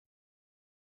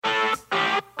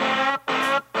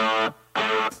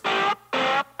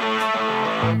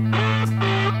Good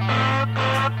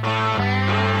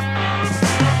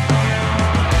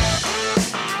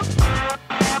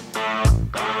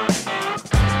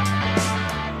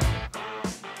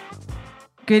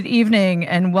evening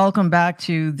and welcome back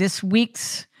to this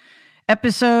week's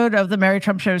episode of the Mary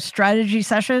Trump Show strategy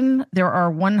session. There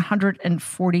are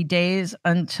 140 days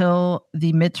until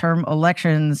the midterm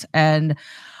elections, and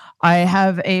I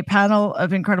have a panel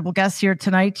of incredible guests here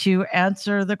tonight to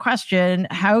answer the question,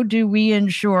 how do we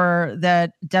ensure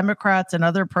that Democrats and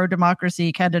other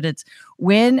pro-democracy candidates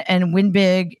win and win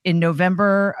big in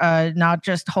November, not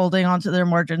just holding onto their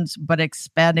margins, but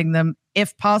expanding them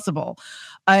if possible?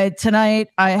 Tonight,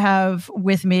 I have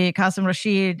with me Qasim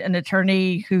Rashid, an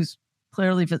attorney who's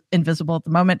clearly invisible at the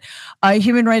moment, a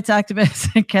human rights activist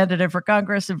and candidate for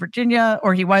Congress in Virginia,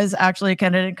 or he was actually a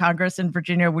candidate in Congress in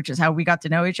Virginia, which is how we got to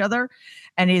know each other.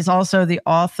 And he's also the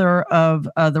author of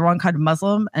The Wrong Kind of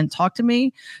Muslim and Talk to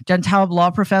Me, Taub law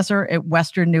professor at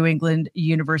Western New England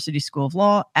University School of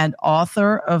Law, and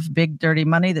author of Big Dirty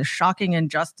Money, The Shocking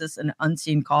Injustice and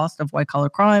Unseen Cost of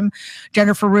White-Collar Crime.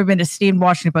 Jennifer Rubin, esteemed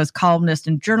Washington Post columnist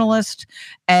and journalist,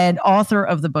 and author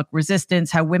of the book Resistance,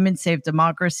 How Women Saved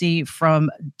Democracy from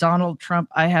Donald Trump.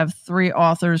 I have three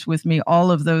authors with me.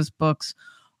 All of those books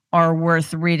are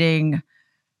worth reading.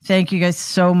 Thank you guys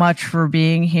so much for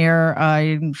being here.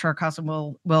 I'm sure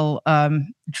Qasim will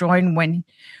join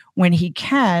when he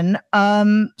can.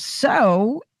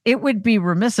 So it would be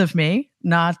remiss of me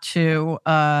not to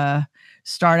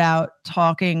start out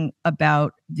talking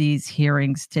about these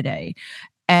hearings today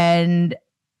and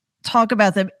talk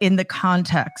about them in the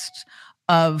context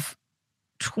of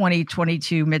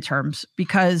 2022 midterms,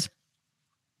 because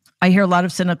I hear a lot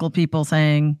of cynical people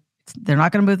saying they're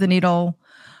not going to move the needle.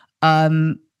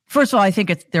 First of all, I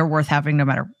think they're worth having no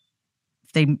matter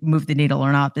if they move the needle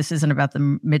or not. This isn't about the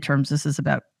midterms. This is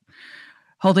about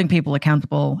holding people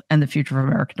accountable and the future of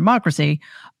American democracy.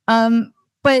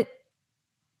 But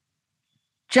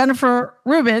Jennifer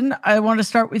Rubin, I want to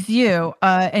start with you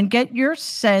and get your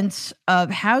sense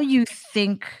of how you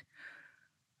think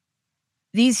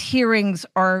these hearings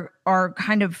are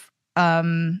kind of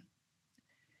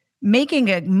making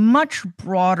a much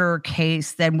broader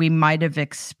case than we might have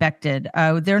expected.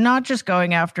 They're not just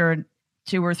going after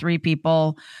two or three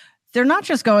people. They're not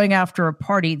just going after a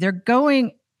party. They're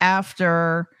going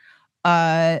after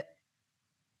a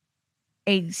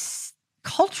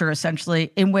culture,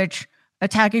 essentially, in which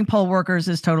attacking poll workers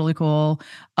is totally cool.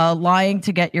 Lying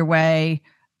to get your way,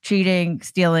 cheating,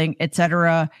 stealing,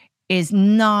 etc., is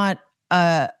not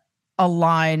a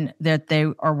line that they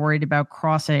are worried about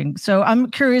crossing. So I'm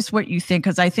curious what you think,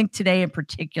 because I think today in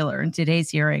particular, in today's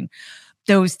hearing,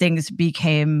 those things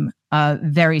became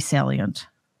very salient.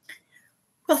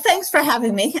 Well, thanks for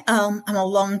having me. I'm a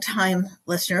longtime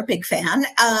listener, big fan.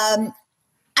 I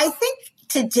think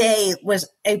today was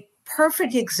a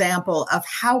perfect example of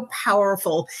how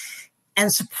powerful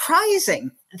and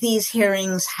surprising these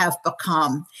hearings have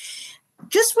become.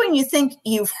 Just when you think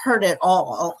you've heard it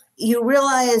all, you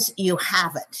realize you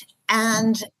haven't.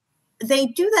 And they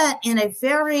do that in a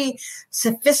very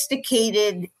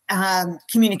sophisticated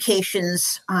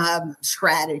communications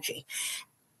strategy.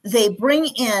 They bring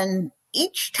in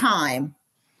each time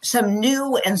some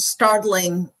new and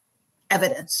startling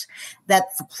evidence that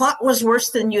the plot was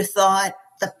worse than you thought.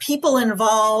 The people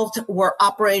involved were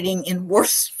operating in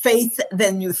worse faith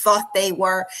than you thought they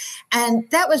were. And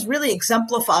that was really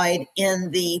exemplified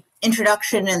in the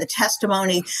introduction and the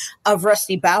testimony of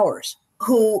Rusty Bowers,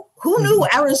 who knew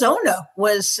Arizona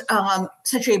was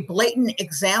such a blatant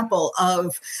example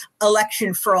of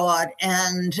election fraud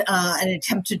and an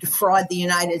attempt to defraud the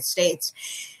United States.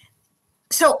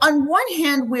 So on one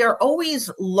hand, we are always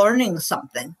learning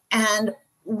something. And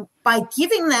by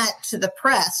giving that to the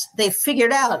press, they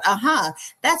figured out,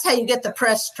 that's how you get the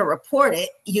press to report it.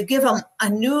 You give them a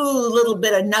new little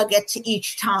bit of nugget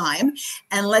each time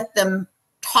and let them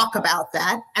talk about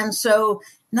that. And so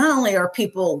not only are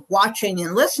people watching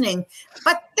and listening,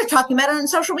 but they're talking about it on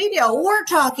social media. We're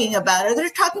talking about it. They're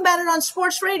talking about it on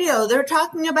sports radio. They're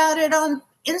talking about it on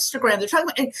Instagram. They're talking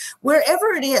about it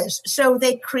wherever it is. So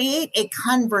they create a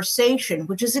conversation,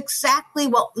 which is exactly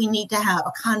what we need to have,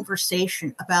 a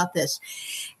conversation about this.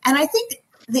 And I think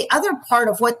the other part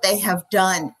of what they have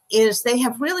done is they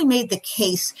have really made the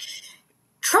case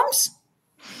Trump's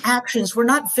actions were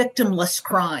not victimless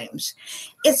crimes.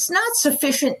 It's not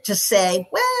sufficient to say,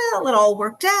 well, it all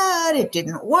worked out. It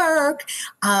didn't work.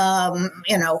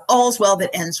 All's well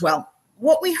that ends well.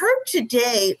 What we heard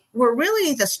today were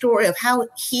really the story of how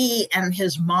he and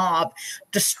his mob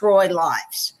destroy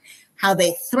lives, how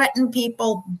they threaten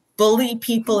people, bully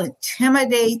people,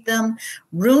 intimidate them,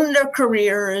 ruin their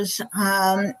careers.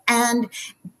 And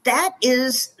that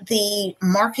is the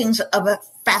markings of a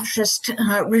fascist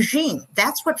regime.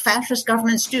 That's what fascist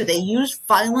governments do. They use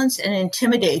violence and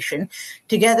intimidation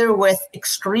together with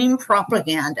extreme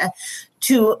propaganda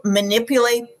to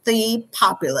manipulate the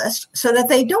populace so that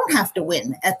they don't have to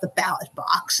win at the ballot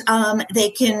box. They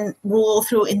can rule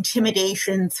through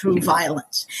intimidation, through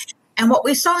violence. And what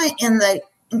we saw in the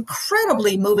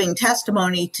incredibly moving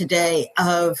testimony today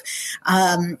of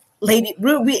Lady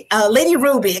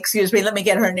Ruby, excuse me, let me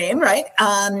get her name right,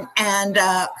 and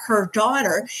her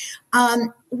daughter,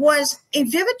 was a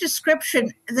vivid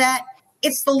description that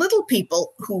it's the little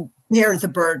people who bear the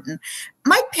burden.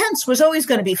 Mike Pence was always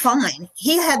going to be fine.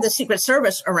 He had the Secret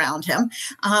Service around him,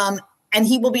 and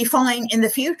he will be fine in the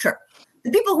future.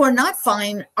 The people who are not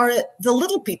fine are the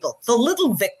little people, the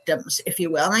little victims, if you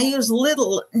will. And I use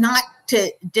little not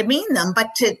to demean them,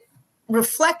 but to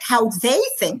reflect how they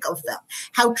think of them,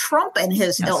 how Trump and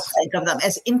his ilk think of them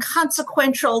as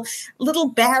inconsequential little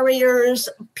barriers,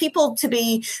 people to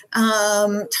be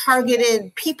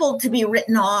targeted, people to be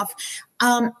written off.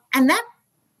 And that,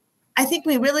 I think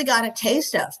we really got a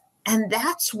taste of. And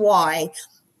that's why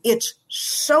it's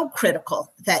so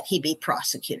critical that he be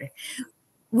prosecuted.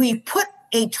 We put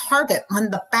a target on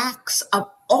the backs of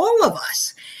all of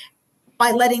us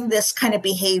by letting this kind of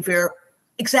behavior,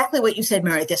 exactly what you said,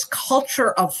 Mary, this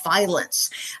culture of violence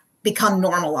become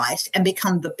normalized and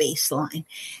become the baseline.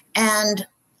 And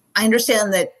I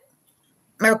understand that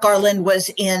Merrick Garland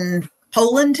was in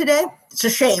Poland today. It's a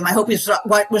shame. I hope he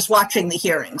was watching the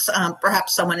hearings.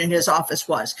 Perhaps someone in his office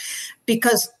was.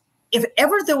 Because if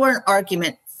ever there were an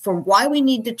argument for why we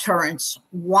need deterrence,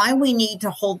 why we need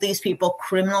to hold these people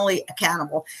criminally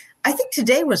accountable, I think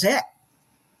today was it.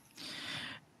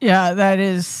 Yeah, that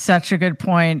is such a good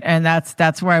point, and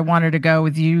that's where I wanted to go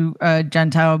with you,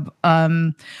 Jen Taub.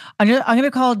 I'm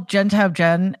gonna call Jen Taub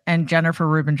Jen and Jennifer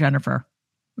Rubin Jennifer.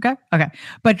 Okay.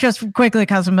 But just quickly,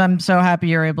 Qasim, I'm so happy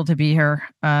you're able to be here.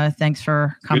 Thanks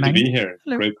for coming. Good to be here.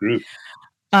 Hello. Great group.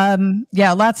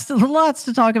 Yeah, lots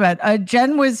to talk about.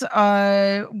 Jen was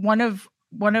one of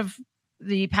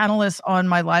the panelists on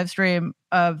my live stream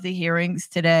of the hearings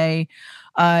today.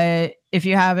 If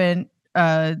you haven't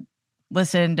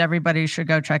listened, everybody should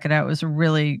go check it out. It was a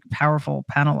really powerful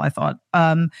panel, I thought.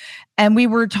 And we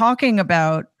were talking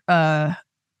about,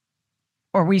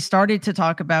 or we started to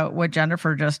talk about what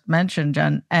Jennifer just mentioned,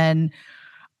 Jen. And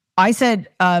I said,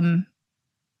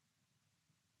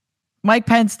 Mike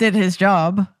Pence did his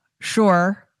job,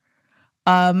 sure.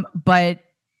 But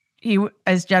he,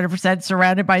 as Jennifer said,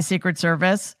 surrounded by Secret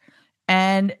Service,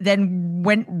 and then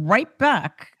went right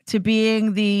back to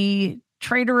being the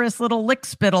traitorous little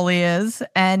lickspittle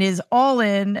he is all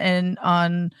in and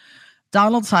on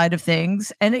Donald's side of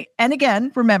things. And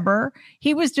again, remember,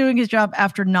 he was doing his job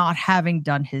after not having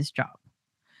done his job.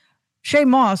 Shaye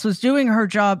Moss was doing her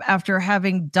job after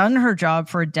having done her job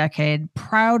for a decade,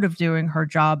 proud of doing her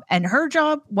job. And her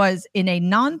job was in a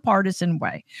nonpartisan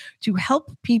way to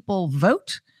help people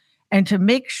vote and to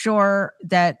make sure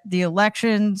that the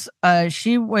elections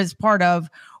she was part of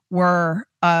were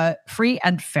free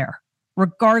and fair,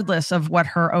 regardless of what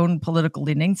her own political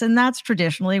leanings. And that's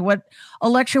traditionally what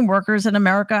election workers in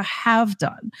America have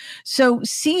done. So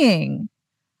seeing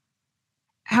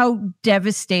how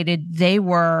devastated they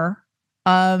were,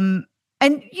 and,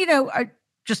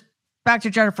 just back to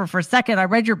Jennifer for a second, I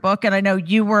read your book and I know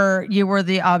you were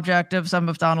the object of some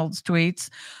of Donald's tweets.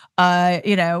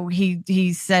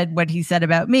 He said what he said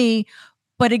about me,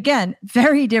 but again,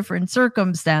 very different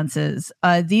circumstances.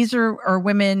 These are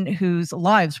women whose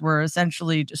lives were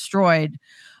essentially destroyed.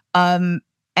 And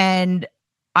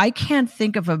I can't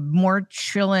think of a more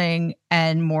chilling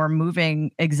and more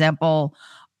moving example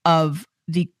of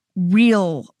the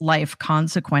real life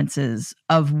consequences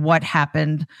of what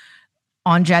happened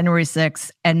on January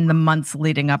 6th and the months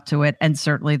leading up to it, and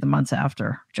certainly the months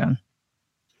after, Jen.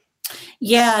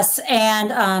 Yes.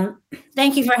 And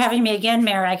thank you for having me again,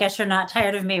 Mary. I guess you're not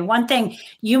tired of me. One thing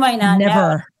you might not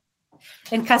know,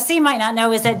 and Qasim might not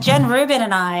know, is that Jen Rubin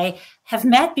and I have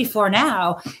met before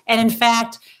now. And in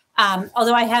fact,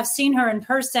 although I have seen her in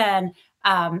person,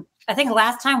 I think the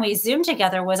last time we Zoomed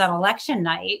together was on election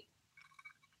night.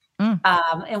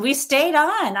 And we stayed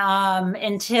on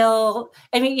until,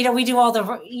 we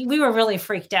were really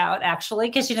freaked out, actually,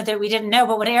 because, that we didn't know.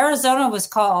 But when Arizona was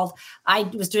called, I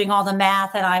was doing all the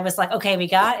math and I was like, okay,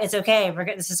 it's okay.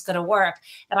 This is going to work.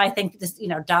 And I think this,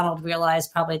 Donald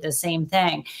realized probably the same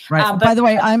thing. Right. But by the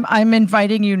way, I'm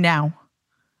inviting you now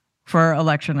for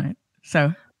election night.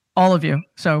 So all of you.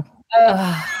 So.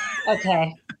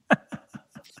 Okay.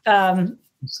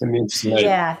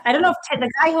 Yeah, I don't know if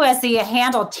the guy who has the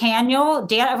handle, Daniel, I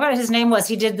forgot what his name was.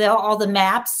 He did all the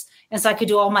maps, and so I could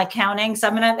do all my counting. So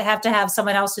I'm going to have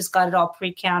someone else who's got it all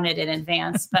pre-counted in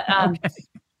advance. But okay.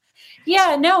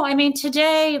 Yeah, no, I mean,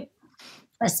 today,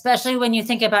 especially when you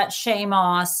think about Shay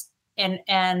Moss and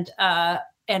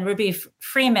Ruby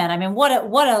Freeman, I mean, what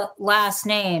a last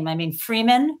name. I mean,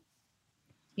 Freeman.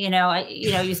 You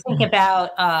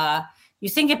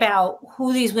think about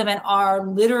who these women are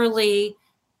literally,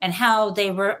 and how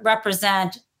they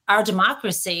represent our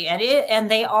democracy, and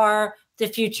they are the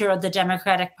future of the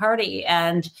Democratic Party,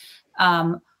 and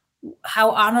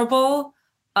how honorable,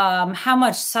 how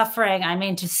much suffering. I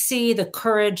mean, to see the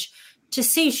courage, to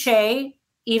see Shay,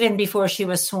 even before she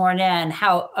was sworn in,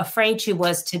 how afraid she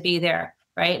was to be there,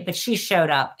 right? But she showed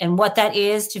up, and what that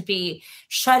is to be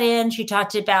shut in. She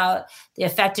talked about the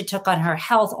effect it took on her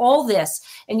health, all this,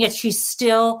 and yet she's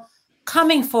still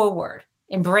coming forward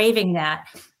and braving that.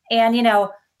 And,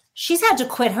 she's had to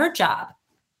quit her job.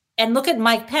 And look at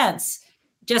Mike Pence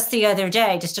just the other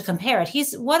day, just to compare it.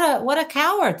 He's what a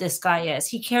coward this guy is.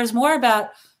 He cares more about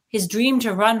his dream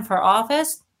to run for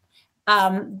office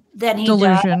than he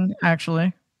delusion, does.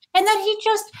 Actually. And then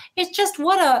it's just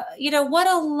what a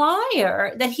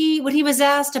liar that when he was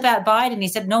asked about Biden, he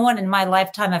said, no one in my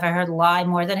lifetime have I heard lie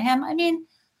more than him. I mean,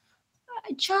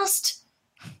 just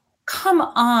come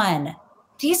on.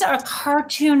 These are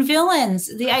cartoon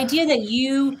villains. The idea that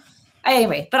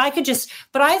anyway, but I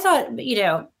thought,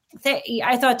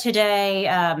 I thought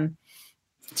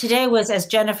today was, as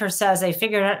Jennifer says, they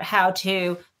figured out how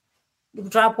to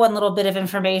drop one little bit of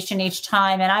information each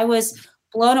time. And I was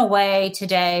blown away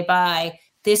today by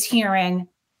this hearing,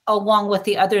 along with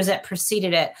the others that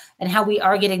preceded it, and how we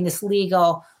are getting this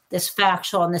legal, this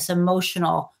factual, and this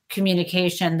emotional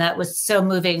communication that was so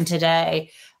moving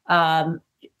today. And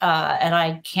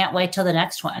I can't wait till the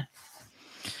next one.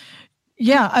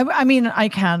 Yeah, I mean,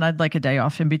 I'd like a day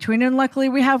off in between, and luckily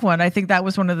we have one. I think that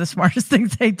was one of the smartest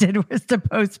things they did, was to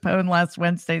postpone last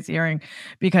Wednesday's hearing,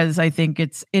 because I think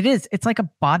it's like a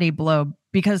body blow.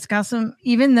 Because Qasim,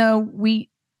 even though we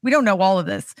don't know all of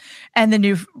this, and the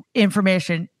new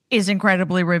information is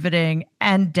incredibly riveting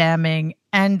and damning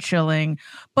and chilling,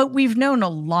 but we've known a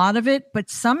lot of it. But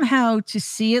somehow to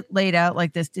see it laid out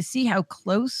like this, to see how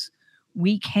close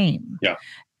we came,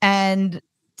 and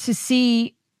to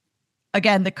see,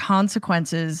 again, the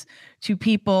consequences to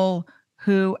people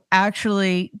who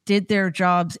actually did their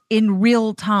jobs in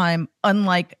real time,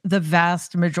 unlike the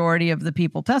vast majority of the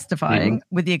people testifying,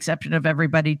 with the exception of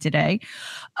everybody today.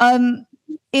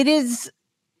 It is,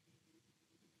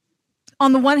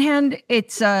 on the one hand,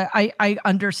 it's I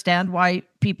understand why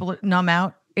people numb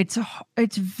out. It's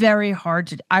very hard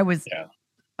to. I was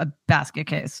a basket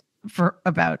case for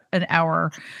about an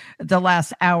hour, the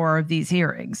last hour of these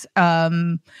hearings.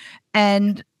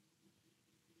 And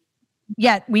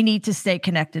yet we need to stay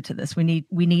connected to this. We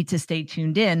need to stay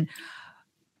tuned in.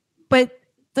 But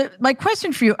my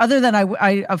question for you, other than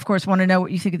I of course want to know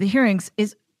what you think of the hearings,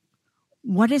 is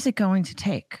what is it going to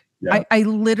take? Yeah. I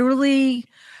literally,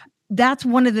 that's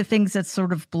one of the things that's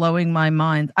sort of blowing my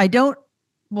mind.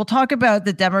 We'll talk about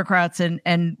the Democrats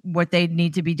and what they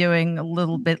need to be doing a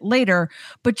little bit later,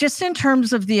 but just in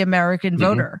terms of the American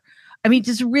voter, I mean,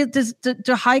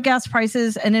 do high gas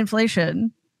prices and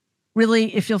inflation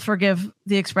really, if you'll forgive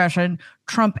the expression,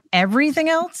 trump everything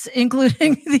else,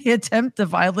 including the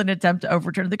violent attempt to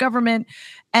overturn the government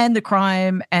and the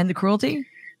crime and the cruelty?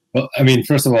 Well, I mean,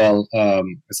 first of all,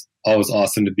 it's always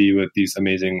awesome to be with these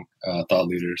amazing thought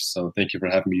leaders. So thank you for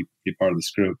having me be part of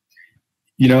this group.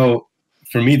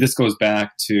 For me, this goes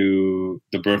back to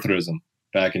the birtherism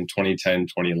back in 2010,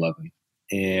 2011,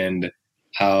 and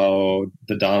how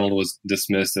the Donald was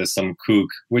dismissed as some kook,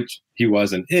 which he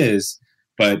was and is,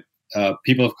 but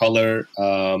people of color,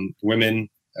 women,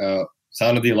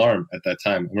 sounded the alarm at that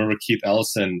time. I remember Keith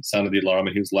Ellison sounded the alarm,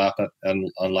 and he was laughed at on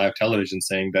live television,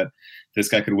 saying that this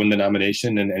guy could win the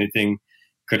nomination and anything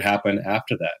could happen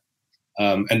after that.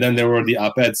 And then there were the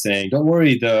op-eds saying, don't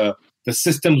worry, the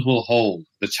systems will hold,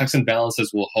 the checks and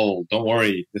balances will hold. Don't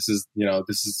worry, this is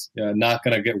not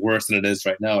going to get worse than it is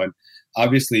right now. And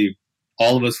obviously,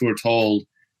 all of us who were told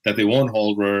that they won't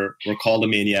hold were called the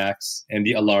maniacs and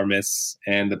the alarmists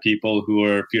and the people who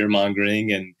were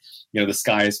fear-mongering and, the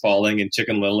sky is falling and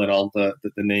Chicken Little and all the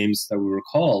names that we were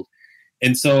called.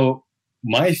 And so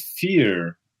my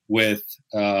fear with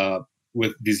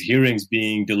these hearings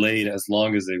being delayed as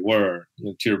long as they were,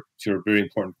 to your very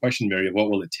important question, Mary, of what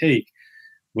will it take,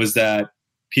 was that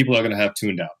people are going to have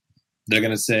tuned out. They're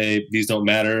going to say, these don't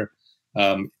matter.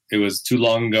 It was too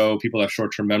long ago. People have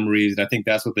short-term memories. And I think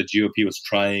that's what the GOP was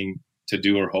trying to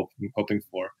do or hoping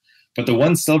for. But the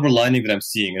one silver lining that I'm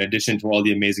seeing, in addition to all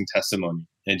the amazing testimony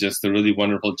and just the really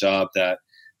wonderful job that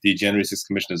the January 6th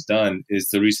Commission has done, is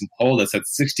the recent poll that said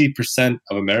 60%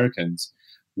 of Americans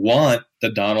want the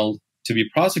Donald to be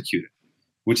prosecuted,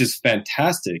 which is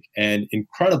fantastic and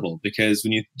incredible, because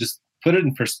when you just put it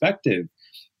in perspective,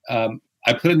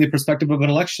 I put it in the perspective of an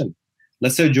election.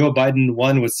 Let's say Joe Biden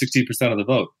won with 60% of the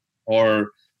vote,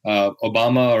 or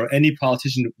Obama or any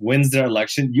politician wins their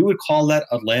election. You would call that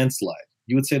a landslide.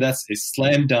 You would say that's a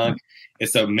slam dunk.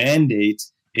 It's a mandate.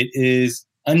 It is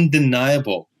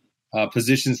undeniable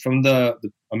positions from the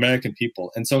American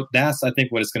people. And so that's, I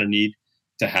think, what is going to need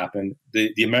to happen.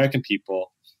 The American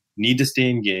people need to stay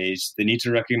engaged. They need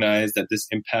to recognize that this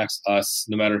impacts us,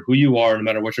 no matter who you are, no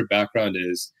matter what your background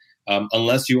is.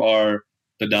 Unless you are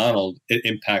the Donald, it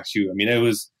impacts you. I mean, it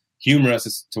was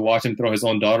humorous to watch him throw his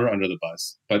own daughter under the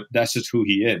bus, but that's just who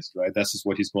he is, right? That's just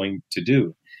what he's going to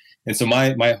do. And so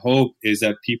my hope is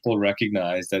that people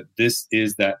recognize that this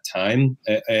is that time.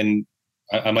 And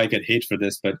I might get hate for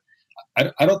this, but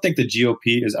I don't think the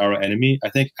GOP is our enemy. I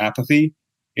think apathy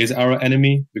is our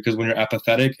enemy, because when you're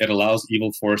apathetic, it allows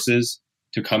evil forces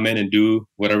to come in and do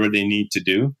whatever they need to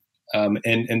do.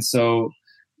 And so,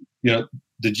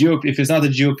 the GOP, if it's not the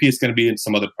GOP, it's going to be in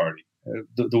some other party.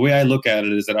 The way I look at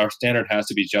it is that our standard has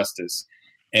to be justice.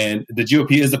 And the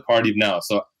GOP is the party of now.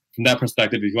 So from that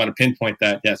perspective, if you want to pinpoint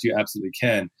that, yes, you absolutely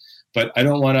can. But I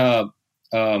don't want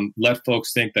to let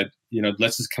folks think that,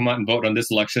 let's just come out and vote on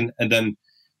this election and then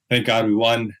thank God we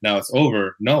won, now it's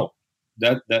over. No,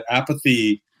 that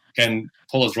apathy can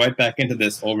pull us right back into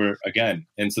this over again.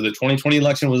 And so the 2020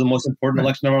 election was the most important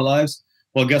election of our lives.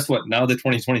 Well, guess what? Now the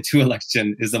 2022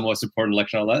 election is the most important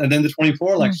election of our lives. And then the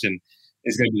 24 election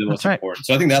is going to be the most important.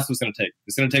 So I think that's what's going to take.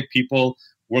 It's going to take people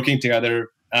working together,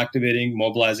 activating,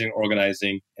 mobilizing,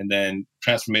 organizing, and then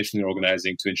transformationally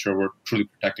organizing to ensure we're truly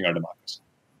protecting our democracy.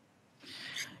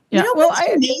 Yeah.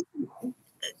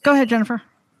 Go ahead, Jennifer.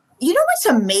 You know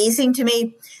what's amazing to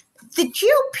me? The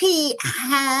GOP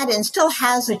had and still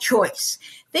has a choice.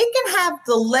 They can have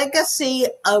the legacy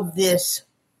of this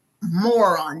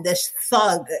moron, this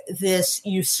thug, this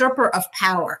usurper of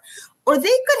power, or they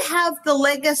could have the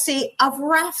legacy of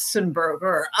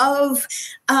Ratzenberger, of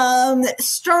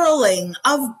Sterling,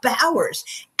 of Bowers,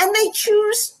 and they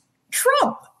choose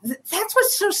Trump. That's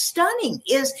what's so stunning,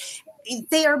 is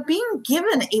they are being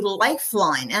given a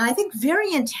lifeline, and I think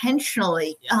very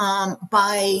intentionally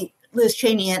by Liz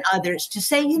Cheney and others, to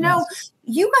say, you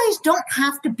guys don't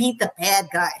have to be the bad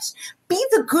guys. Be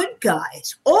the good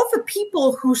guys. All the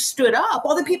people who stood up,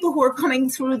 all the people who are coming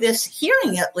through this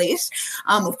hearing, at least,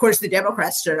 of course, the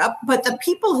Democrats stood up, but the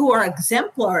people who are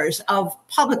exemplars of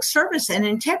public service and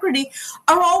integrity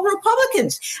are all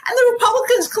Republicans. And the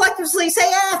Republicans collectively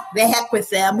say, the heck with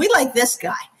them. We like this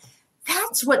guy.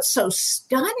 That's what's so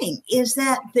stunning, is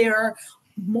that their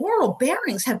moral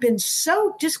bearings have been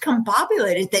so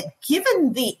discombobulated that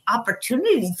given the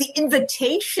opportunity, the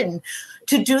invitation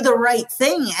to do the right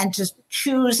thing and to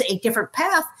choose a different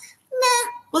path,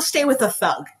 we'll stay with the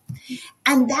thug.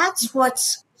 And that's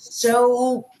what's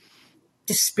so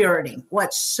dispiriting,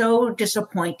 what's so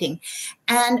disappointing.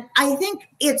 And I think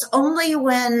it's only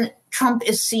when Trump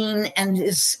is seen and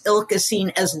his ilk is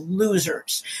seen as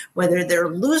losers, whether they're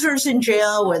losers in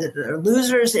jail, whether they're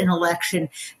losers in election,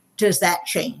 does that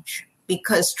change?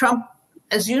 Because Trump,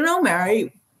 as you know,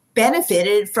 Mary,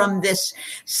 benefited from this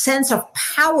sense of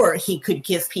power he could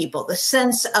give people, the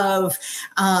sense of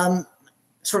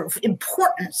sort of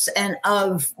importance and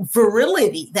of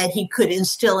virility that he could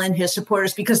instill in his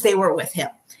supporters because they were with him.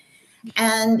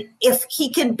 And if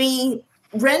he can be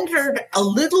rendered a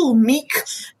little meek,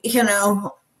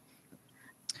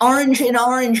 orange in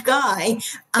orange guy,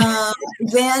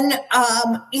 then,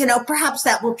 perhaps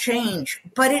that will change.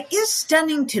 But it is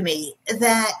stunning to me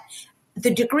that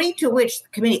the degree to which the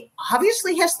committee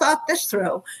obviously has thought this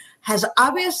through, has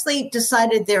obviously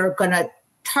decided they're going to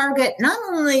target not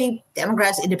only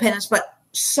Democrats, independents, but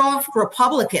soft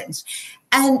Republicans.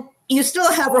 And you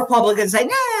still have Republicans saying,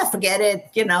 forget it,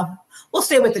 we'll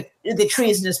stay with the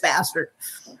treasonous bastard.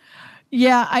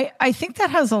 Yeah, I think that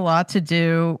has a lot to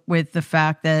do with the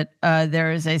fact that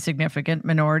there is a significant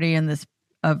minority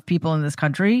of people in this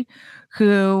country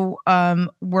who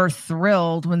were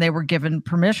thrilled when they were given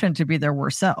permission to be their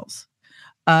worst selves.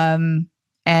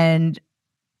 And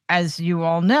as you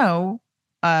all know,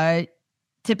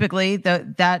 typically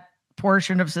that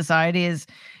portion of society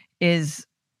is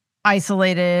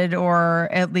isolated or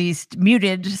at least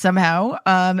muted somehow,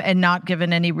 and not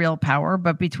given any real power.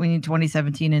 But between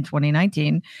 2017 and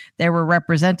 2019, they were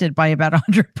represented by about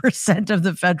 100% of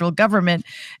the federal government,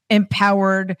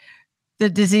 empowered the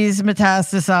disease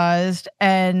metastasized,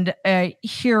 and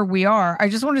here we are. I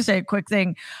just want to say a quick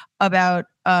thing about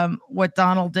what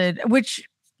Donald did, which,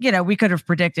 we could have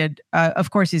predicted. Of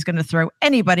course, he's going to throw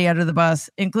anybody under the bus,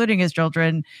 including his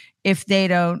children, if they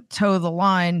don't toe the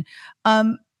line.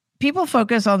 People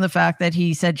focus on the fact that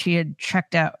he said she had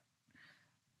checked out.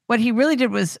 What he really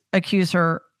did was accuse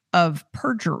her of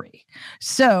perjury.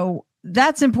 So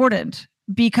that's important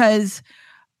because,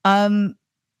 and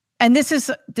this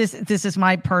is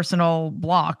my personal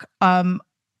block.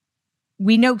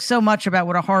 We know so much about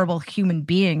what a horrible human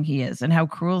being he is and how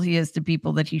cruel he is to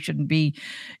people that he shouldn't be,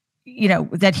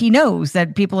 that he knows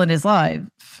that people in his life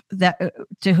that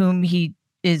to whom he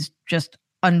is just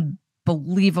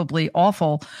unbelievably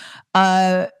awful,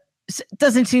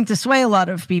 doesn't seem to sway a lot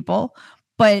of people,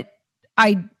 but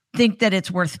I think that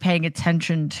it's worth paying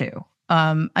attention to.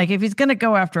 Like if he's going to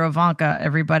go after Ivanka,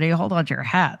 everybody hold on to your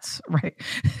hats, right?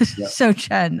 Yeah. So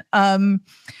Jen,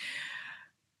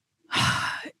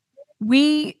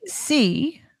 we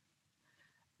see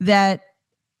that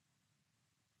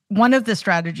one of the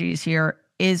strategies here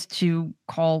is to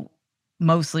call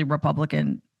mostly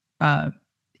Republican.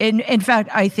 In fact,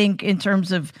 I think in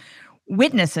terms of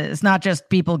witnesses, not just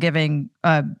people giving,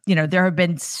 there have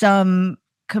been some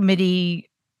committee,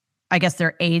 I guess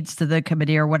they're aides to the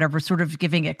committee or whatever, sort of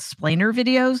giving explainer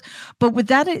videos. But with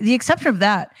that, the exception of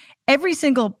that, every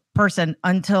single person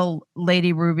until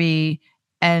Lady Ruby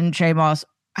and Jay Moss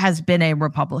has been a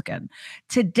Republican.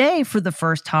 Today, for the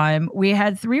first time, we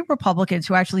had 3 Republicans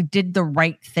who actually did the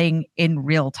right thing in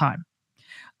real time,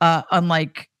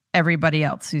 unlike everybody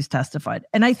else who's testified.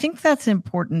 And I think that's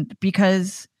important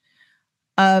because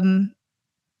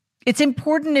it's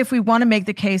important if we want to make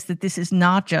the case that this is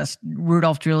not just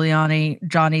Rudolph Giuliani,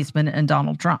 John Eastman, and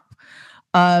Donald Trump.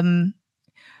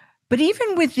 But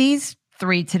even with these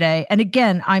 3 today, and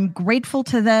again, I'm grateful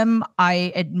to them.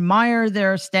 I admire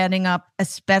their standing up,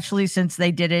 especially since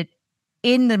they did it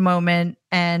in the moment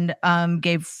and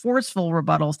gave forceful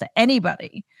rebuttals to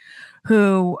anybody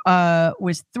who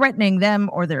was threatening them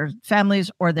or their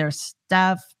families or their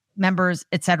staff members,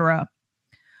 etc.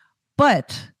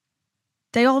 But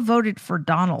they all voted for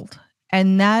Donald,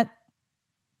 and that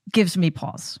gives me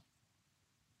pause.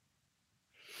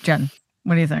 Jen,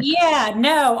 what do you think? Yeah,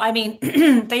 no, I mean,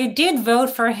 they did vote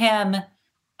for him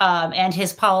and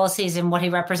his policies and what he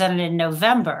represented in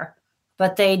November,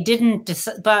 but they didn't.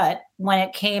 But when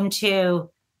it came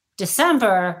to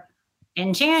December,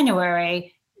 in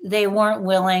January, they weren't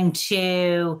willing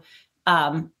to,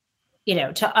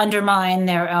 to undermine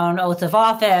their own oath of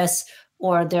office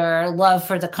or their love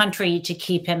for the country to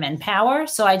keep him in power.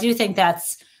 So I do think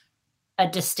that's a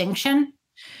distinction.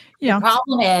 Yeah. The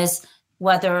problem is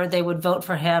whether they would vote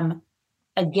for him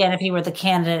again if he were the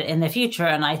candidate in the future.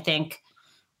 And I think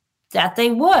that they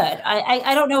would.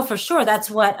 I don't know for sure. That's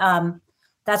what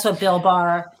Bill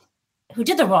Barr, who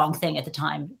did the wrong thing at the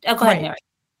time. Oh, go ahead, Mary.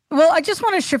 Well, I just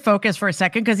want to shift focus for a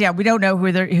second because, we don't know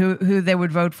who they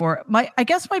would vote for. I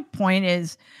guess my point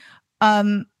is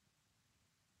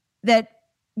that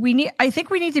I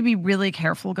think we need to be really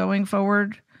careful going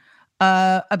forward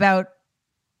about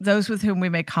those with whom we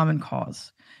make common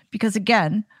cause. Because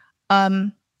again,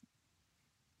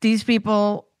 these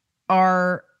people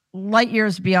are light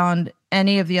years beyond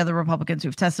any of the other Republicans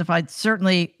who've testified,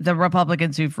 certainly the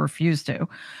Republicans who've refused to.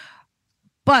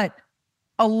 But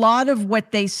a lot of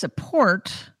what they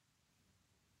support,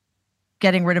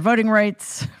 getting rid of voting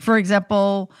rights, for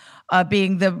example,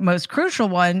 being the most crucial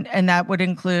one, and that would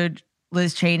include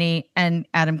Liz Cheney and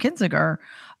Adam Kinzinger,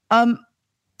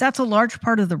 that's a large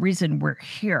part of the reason we're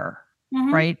here,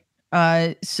 right?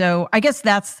 So I guess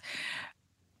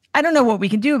I don't know what we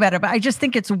can do about it, but I just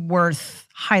think it's worth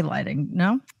highlighting,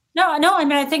 No, I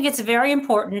mean, I think it's very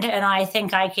important, and I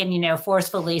think I can,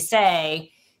 forcefully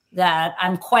say that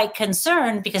I'm quite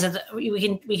concerned because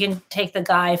we can take the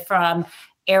guy from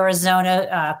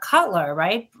Arizona, Cutler,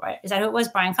 right? Is that who it was?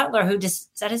 Brian Cutler, is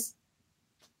that his?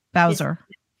 Bowser.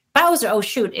 Bowser. Oh,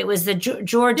 shoot. It was the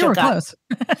Georgia you were guy. Close.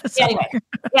 Anyway,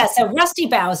 so Rusty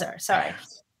Bowser, sorry.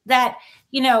 That,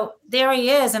 there he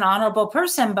is, an honorable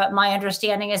person, but my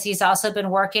understanding is he's also been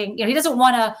working, he doesn't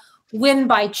want to win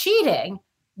by cheating,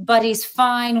 but he's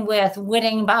fine with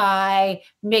winning by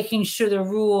making sure the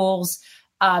rules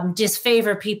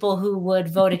disfavor people who would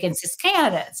vote against his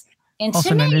candidates. And also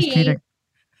to me, cheating.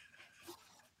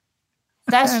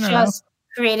 That's just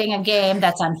creating a game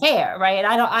that's unfair, right?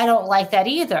 I don't like that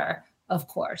either, of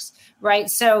course, right?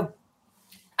 So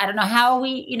I don't know how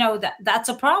we, that's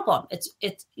a problem. It's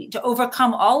to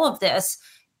overcome all of this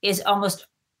is almost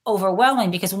overwhelming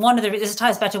because this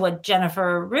ties back to what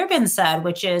Jennifer Rubin said,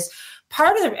 which is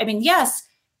part of yes,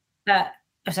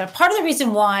 So part of the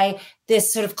reason why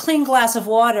this sort of clean glass of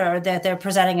water that they're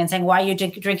presenting and saying, why are you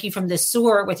drinking from this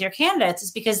sewer with your candidates,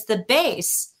 is because the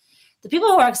base, the people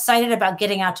who are excited about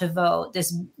getting out to vote,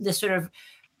 this sort of,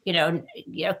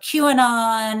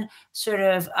 QAnon sort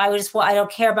of, I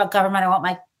don't care about government, I want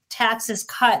my taxes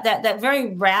cut, that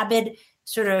very rabid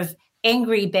sort of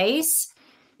angry base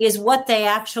is what they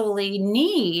actually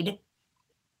need,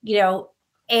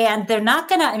 and they're not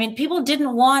going to, people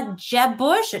didn't want Jeb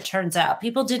Bush, it turns out.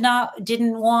 People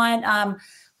didn't want,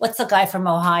 what's the guy from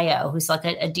Ohio who's like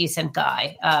a decent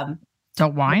guy?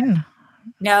 DeWine?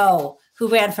 No, who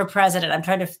ran for president? I'm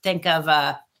trying to think of.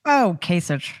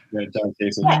 Kasich. Yeah, John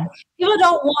Kasich. Yeah. People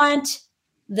don't want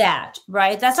that,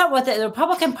 right? That's not what the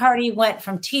Republican Party went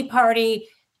from Tea Party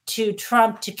to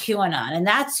Trump to QAnon. And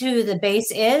that's who the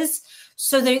base is.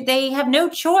 So they have no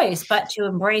choice but to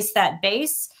embrace that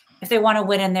base if they want to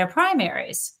win in their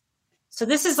primaries. So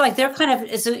this is like they're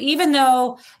kind of, so even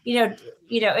though,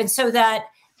 and so that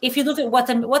if you look at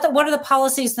what are the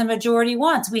policies the majority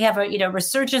wants, we have a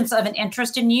resurgence of an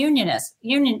interest in union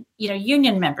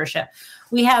membership.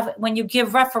 We have, when you give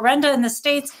referenda in the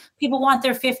states, people want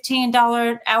their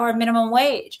 $15 hour minimum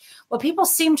wage. What people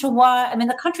seem to want,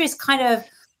 the country is kind of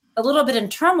a little bit in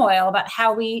turmoil about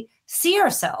how we see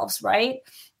ourselves, right?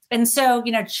 And so,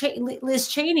 Liz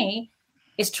Cheney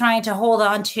is trying to hold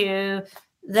on to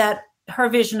that, her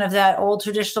vision of that old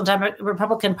traditional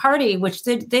Republican Party, which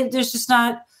there's just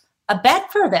not a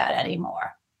bet for that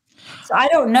anymore. So I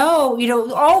don't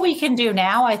know, all we can do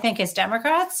now, I think, as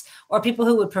Democrats, or people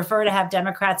who would prefer to have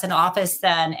Democrats in office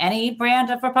than any brand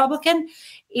of Republican,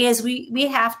 is we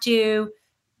have to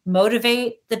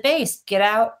motivate the base, get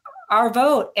out our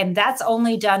vote. And that's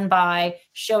only done by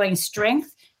showing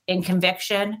strength and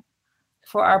conviction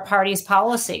for our party's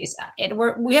policies.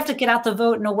 We have to get out the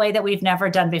vote in a way that we've never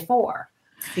done before.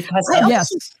 Because I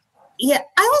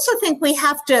also think we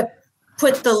have to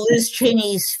put the Liz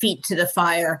Cheney's feet to the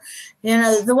fire.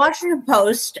 The Washington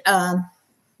Post,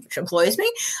 which employs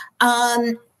me,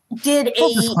 did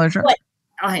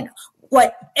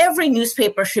what every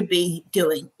newspaper should be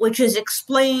doing, which is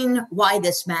explain why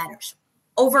this matters.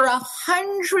 Over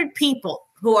 100 people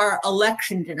who are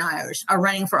election deniers are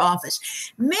running for office,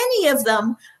 many of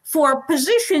them for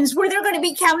positions where they're going to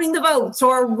be counting the votes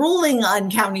or ruling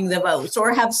on counting the votes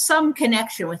or have some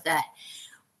connection with that.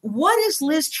 What is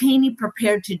Liz Cheney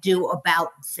prepared to do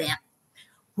about them?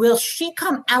 Will she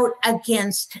come out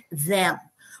against them?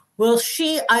 Will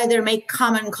she either make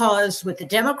common cause with the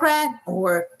Democrat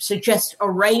or suggest a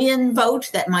write-in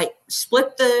vote that might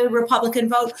split the Republican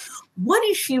vote? What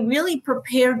is she really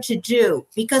prepared to do?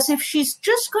 Because if she's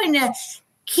just going to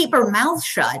keep her mouth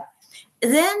shut,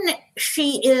 then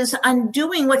she is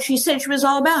undoing what she said she was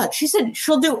all about. She said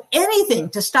she'll do anything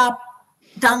to stop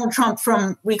Donald Trump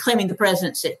from reclaiming the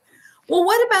presidency. Well,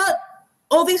 what about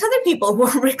all these other people who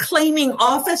are reclaiming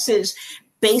offices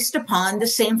based upon the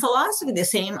same philosophy, the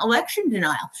same election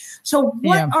denial? So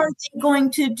what are they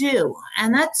going to do?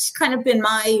 And that's kind of been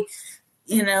my,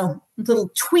 little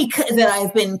tweak that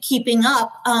I've been keeping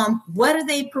up. What are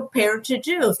they prepared to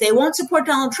do? If they won't support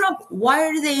Donald Trump, why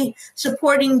are they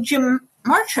supporting Jim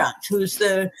Marchant, who's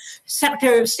the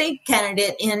Secretary of State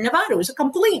candidate in Nevada, who's a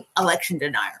complete election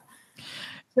denier?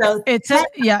 So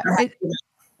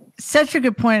such a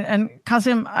good point. And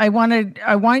Qasim, I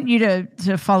want you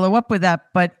to follow up with that.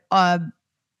 But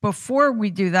before we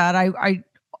do that,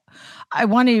 I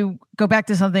want to go back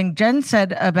to something Jen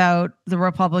said about the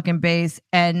Republican base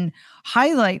and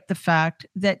highlight the fact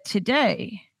that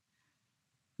today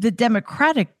the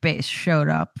Democratic base showed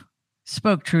up,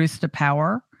 spoke truth to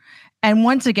power. And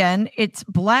once again, it's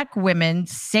Black women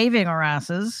saving our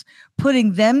asses,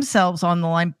 putting themselves on the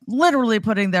line, literally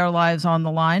putting their lives on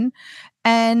the line.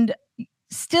 And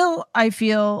still, I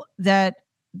feel that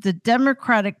the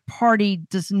Democratic Party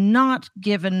does not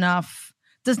give enough,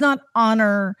 does not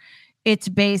honor its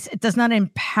base. It does not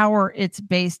empower its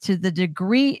base to the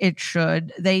degree it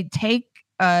should. They take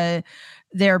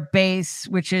their base,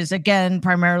 which is, again,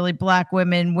 primarily Black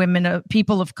women,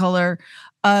 people of color,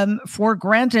 for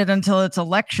granted until it's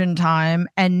election time.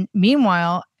 And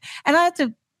meanwhile, and I have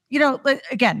to,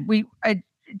 again,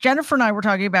 Jennifer and I were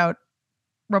talking about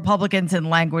Republicans and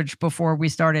language before we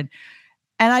started.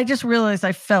 And I just realized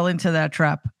I fell into that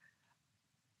trap.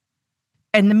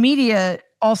 And the media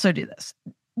also do this.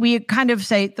 We kind of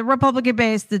say the Republican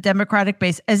base, the Democratic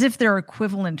base, as if they're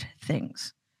equivalent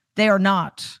things. They are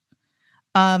not.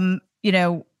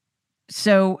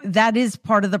 So that is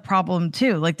part of the problem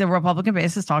too. Like the Republican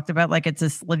base has talked about, like it's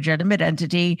this legitimate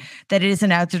entity that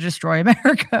isn't out to destroy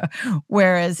America,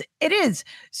 whereas it is.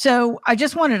 So I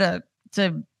just wanted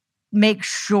to make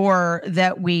sure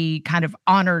that we kind of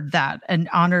honored that and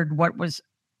honored what was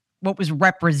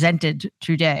represented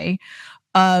today.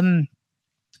 And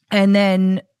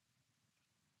then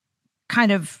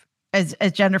kind of, as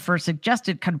Jennifer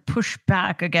suggested, kind of push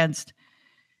back against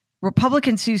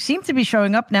Republicans who seem to be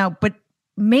showing up now, but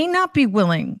may not be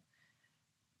willing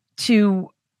to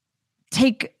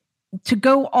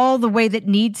go all the way that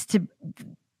needs to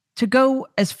go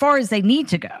as far as they need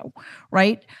to go,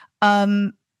 right?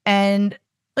 And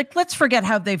like, let's forget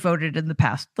how they voted in the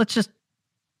past.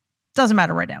 Doesn't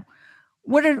matter right now.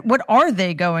 What are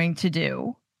they going to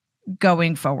do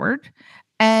going forward?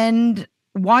 And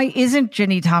why isn't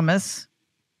Ginny Thomas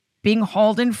being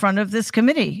hauled in front of this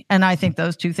committee? And I think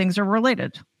those two things are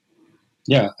related.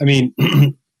 Yeah, I mean,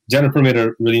 Jennifer made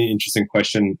a really interesting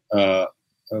question a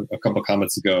couple of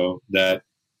comments ago, that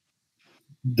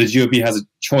the GOP has a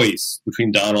choice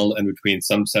between Donald and between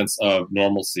some sense of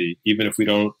normalcy, even if we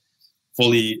don't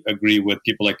fully agree with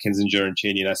people like Kinzinger and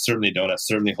Cheney, and I certainly don't. I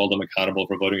certainly hold them accountable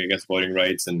for voting against voting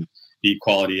rights and the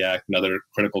Equality Act and other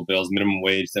critical bills, minimum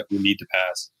wage that we need to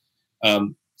pass.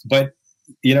 But,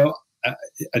 you know,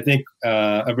 I think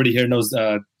everybody here knows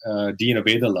Dean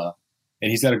Obeidallah,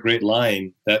 and he's got a great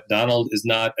line that Donald is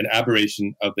not an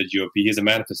aberration of the GOP. He's a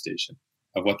manifestation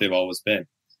of what they've always been.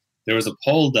 There was a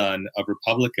poll done of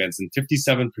Republicans, and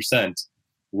 57%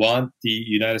 want the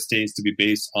United States to be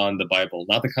based on the Bible,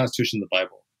 not the Constitution, the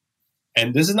Bible.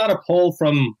 And this is not a poll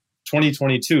from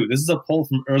 2022. This is a poll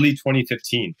from early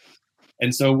 2015.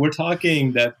 And so we're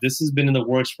talking that this has been in the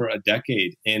works for a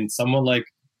decade, and someone like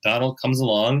Donald comes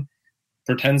along,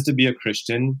 pretends to be a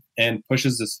Christian, and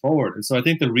pushes this forward. And so I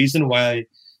think the reason why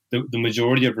the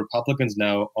majority of Republicans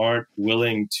now aren't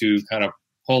willing to kind of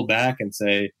pull back and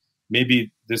say,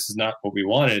 maybe this is not what we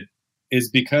wanted, is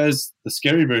because the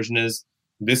scary version is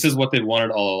this is what they wanted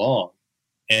all along.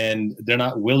 And they're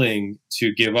not willing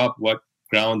to give up what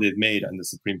ground they've made on the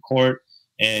Supreme Court.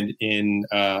 And in,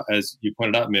 as you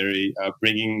pointed out, Mary,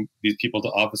 bringing these people to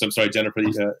office, I'm sorry, Jennifer,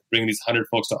 bringing these 100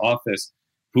 folks to office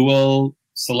who will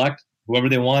select whoever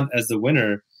they want as the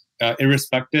winner,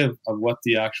 irrespective of what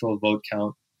the actual vote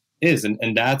count is.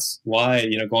 And that's why,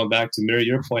 you know, going back to Mary,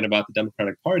 your point about the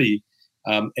Democratic Party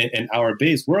and our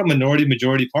base, we're a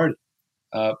minority-majority party.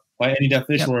 By any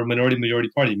definition, we're a minority-majority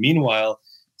party. Meanwhile,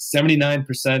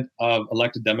 79% of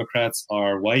elected Democrats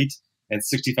are white and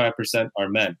 65% are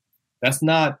men. That's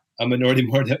not a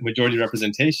minority-majority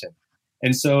representation.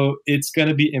 And so it's going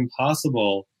to be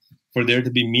impossible for there to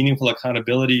be meaningful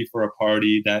accountability for a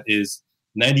party that is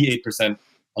 98%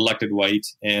 elected white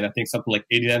and I think something like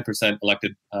 89%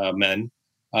 elected men,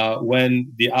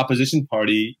 when the opposition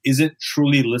party isn't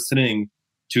truly listening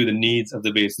to the needs of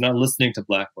the base, not listening to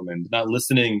Black women, not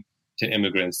listening to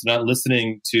immigrants, not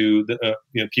listening to the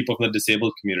people from the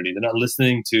disabled community, they're not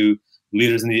listening to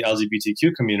leaders in the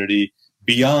LGBTQ community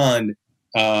beyond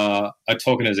a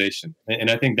tokenization.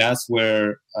 And I think that's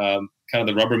where kind of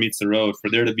the rubber meets the road. For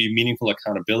there to be meaningful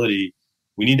accountability,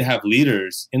 we need to have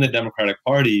leaders in the Democratic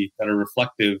Party that are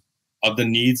reflective of the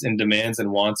needs and demands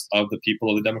and wants of the people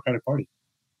of the Democratic Party.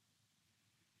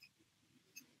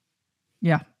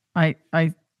 Yeah, I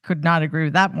could not agree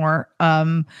with that more.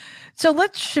 So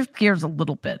let's shift gears a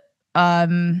little bit.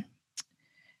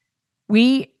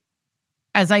 We,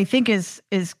 as I think is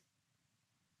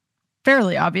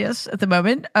fairly obvious at the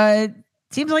moment, it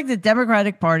seems like the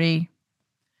Democratic Party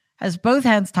has both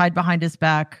hands tied behind its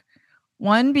back.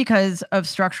 One, because of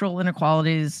structural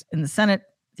inequalities in the Senate,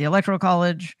 the Electoral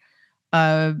College,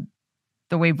 the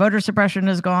way voter suppression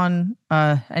has gone,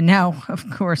 and now, of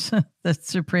course, the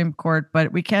Supreme Court.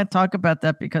 But we can't talk about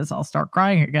that because I'll start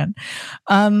crying again.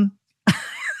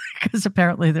 Because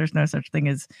apparently there's no such thing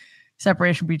as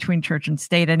separation between church and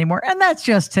state anymore. And that's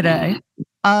just today.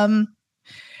 And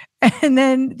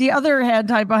then the other hand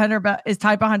tied behind her back is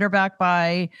tied behind her back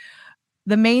by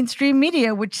the mainstream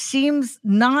media, which seems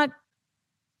not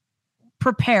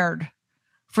prepared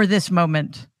for this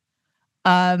moment.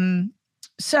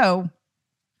 So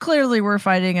clearly we're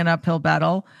fighting an uphill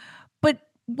battle, but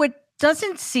what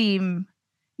doesn't seem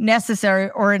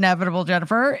necessary or inevitable,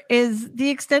 Jennifer, is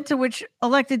the extent to which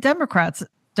elected Democrats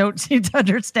don't seem to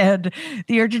understand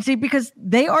the urgency, because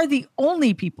they are the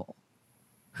only people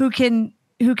who can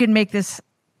make this,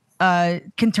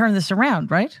 can turn this around,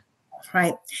 right?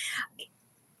 Right.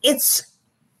 It's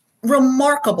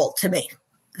remarkable to me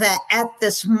that at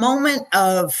this moment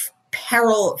of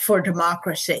peril for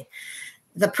democracy,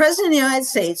 the president of the United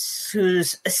States,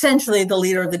 who's essentially the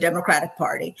leader of the Democratic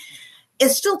Party,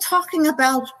 is still talking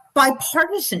about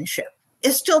bipartisanship,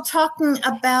 is still talking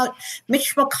about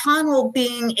Mitch McConnell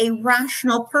being a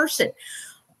rational person.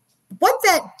 What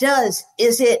that does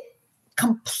is it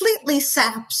completely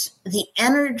saps the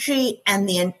energy and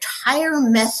the entire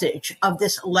message of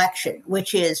this election,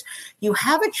 which is you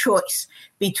have a choice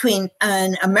between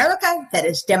an America that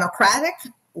is democratic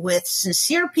with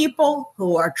sincere people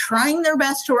who are trying their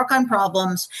best to work on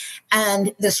problems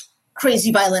and this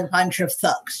crazy violent bunch of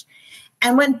thugs.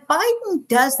 And when Biden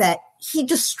does that, he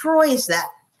destroys that.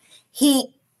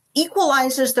 He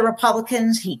equalizes the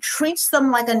Republicans. He treats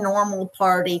them like a normal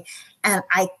party. And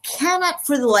I cannot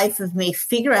for the life of me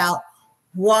figure out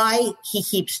why he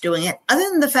keeps doing it, other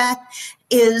than the fact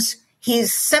is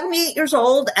he's 78 years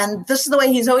old and this is the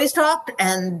way he's always talked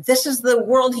and this is the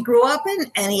world he grew up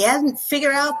in, and he hasn't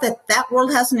figured out that that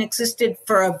world hasn't existed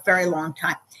for a very long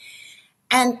time.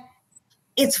 And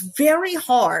it's very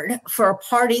hard for a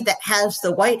party that has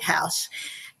the White House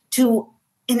to,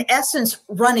 in essence,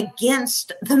 run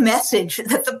against the message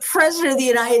that the president of the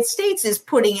United States is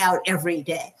putting out every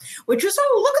day, which is,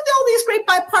 oh, look at all these great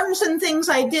bipartisan things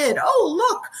I did. Oh,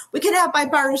 look, we can have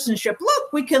bipartisanship.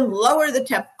 Look, we can lower the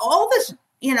temp. All this,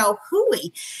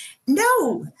 hooey.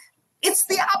 No, it's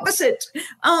the opposite.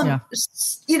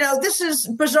 This is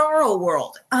bizarro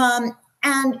world.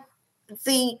 And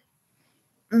the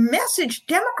message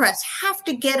Democrats have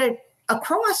to get it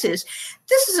across is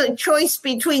this is a choice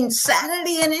between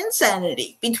sanity and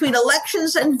insanity, between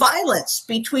elections and violence,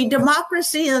 between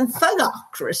democracy and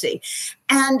thugocracy.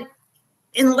 And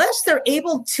unless they're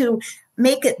able to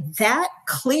make it that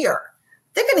clear,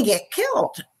 they're going to get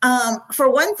killed. For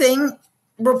one thing,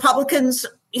 Republicans,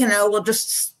 will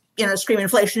just, scream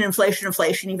inflation, inflation,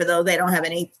 inflation, even though they don't have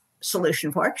any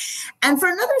solution for it. And for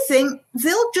another thing,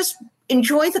 they'll just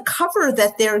enjoy the cover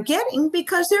that they're getting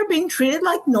because they're being treated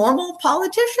like normal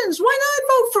politicians. Why not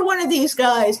vote for one of these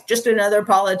guys? Just another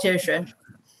politician.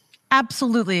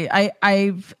 Absolutely.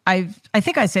 I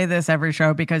think I say this every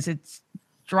show because it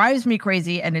drives me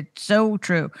crazy, and it's so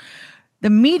true. The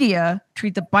media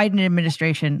treat the Biden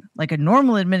administration like a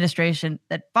normal administration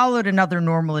that followed another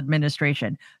normal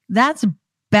administration. That's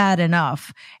bad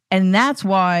enough. And that's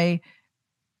why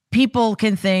people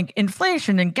can think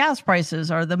inflation and gas prices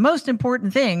are the most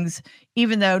important things,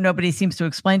 even though nobody seems to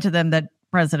explain to them that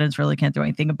presidents really can't do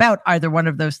anything about either one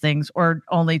of those things, or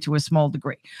only to a small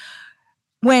degree.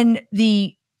 When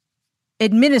the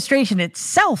administration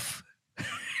itself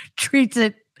treats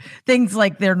things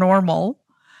like they're normal,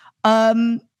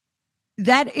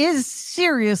 that is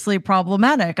seriously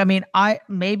problematic. I mean,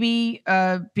 maybe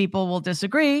people will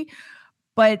disagree,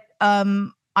 but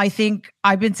I think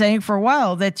I've been saying for a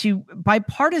while that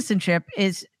bipartisanship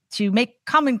is to make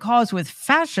common cause with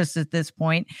fascists at this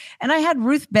point. And I had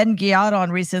Ruth Ben-Ghiat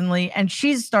on recently, and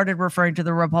she's started referring to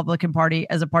the Republican Party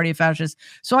as a party of fascists.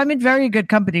 So I'm in very good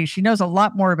company. She knows a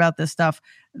lot more about this stuff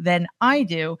than I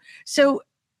do. So,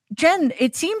 Jen,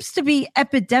 it seems to be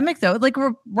epidemic, though. Like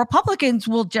Republicans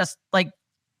will just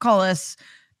call us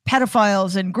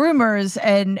pedophiles and groomers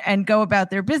and go about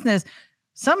their business.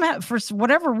 Somehow, for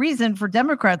whatever reason, for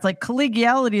Democrats,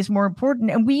 collegiality is more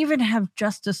important. And we even have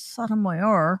Justice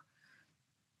Sotomayor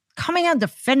coming out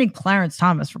defending Clarence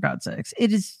Thomas, for God's sakes.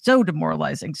 It is so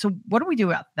demoralizing. So what do we do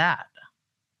about that?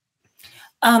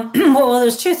 Well,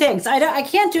 there's two things. I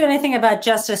can't do anything about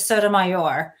Justice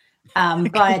Sotomayor,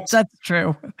 but that's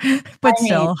true. But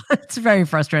still, it's very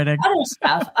frustrating. Other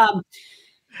stuff.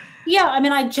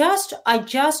 I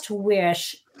just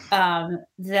wish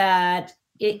that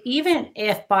even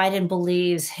if Biden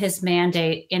believes his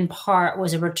mandate in part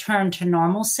was a return to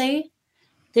normalcy,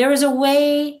 there is a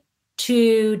way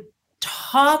to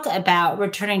talk about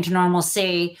returning to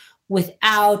normalcy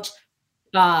without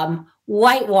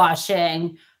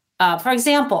whitewashing. For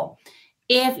example,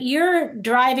 if you're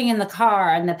driving in the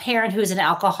car and the parent who's an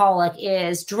alcoholic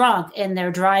is drunk and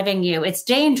they're driving you, it's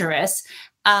dangerous.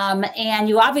 And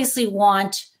you obviously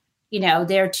want,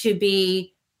 there to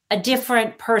be a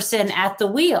different person at the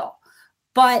wheel.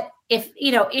 But if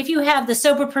you have the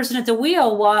sober person at the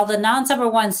wheel while the non-sober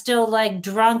one's still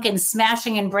drunk and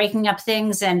smashing and breaking up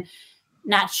things and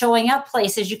not showing up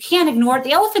places, you can't ignore it.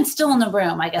 The elephant's still in the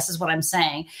room, I guess is what I'm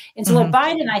saying. And so what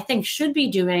Biden, I think, should be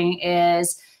doing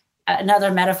is another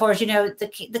metaphor is,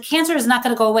 the cancer is not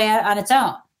going to go away on its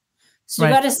own. So you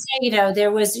got to say,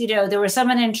 there was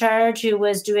someone in charge who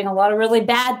was doing a lot of really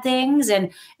bad things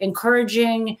and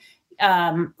encouraging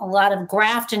a lot of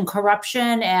graft and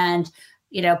corruption and,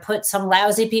 put some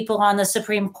lousy people on the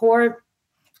Supreme Court.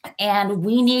 And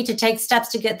we need to take steps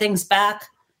to get things back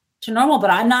to normal.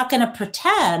 But I'm not going to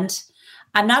pretend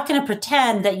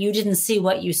that you didn't see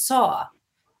what you saw.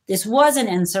 This was an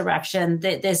insurrection.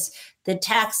 The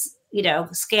tax,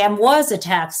 scam was a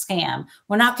tax scam.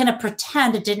 We're not going to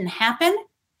pretend it didn't happen,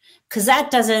 because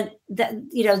then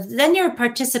you're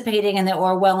participating in the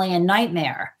Orwellian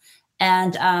nightmare,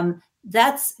 and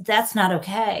that's not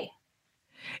okay.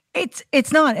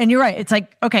 It's not, and you're right. It's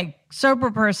like, okay, sober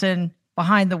person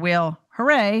behind the wheel,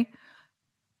 hooray!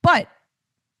 But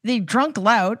the drunk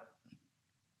lout,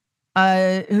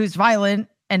 who's violent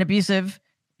and abusive,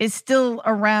 is still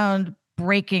around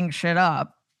breaking shit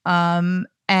up,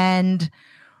 and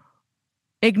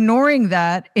ignoring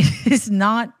that is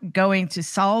not going to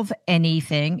solve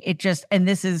anything. It just, and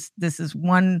this is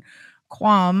one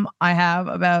qualm I have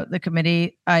about the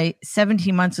committee.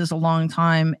 17 months is a long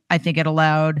time. I think it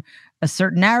allowed a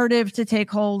certain narrative to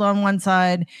take hold on one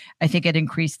side. I think it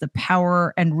increased the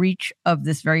power and reach of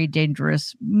this very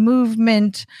dangerous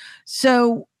movement.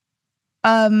 So,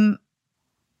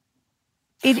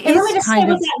 it is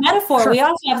kind of that metaphor. Sure.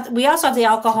 We also have the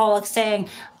alcoholic saying,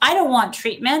 "I don't want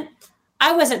treatment.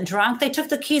 I wasn't drunk. They took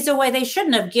the keys away. They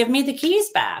shouldn't have. Give me the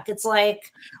keys back." It's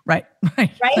like, right.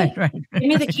 Give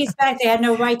me the keys back. They had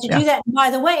no right to do that. And by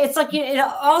the way, it's like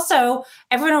also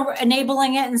everyone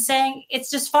enabling it and saying it's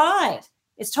just fine.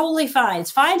 It's totally fine. It's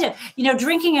fine to,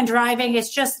 drinking and driving.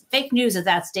 It's just fake news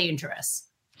that's dangerous.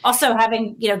 Also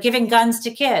having, giving guns to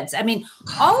kids. I mean,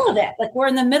 all of it. Like we're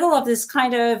in the middle of this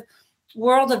kind of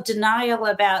world of denial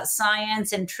about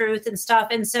science and truth and stuff.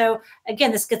 And so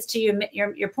again, this gets to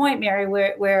your point, Mary,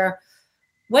 where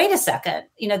wait a second,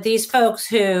 these folks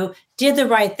who did the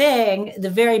right thing, the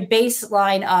very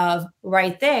baseline of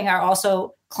right thing, are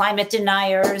also climate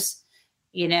deniers,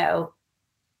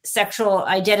 sexual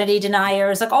identity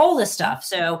deniers, like all this stuff.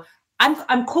 So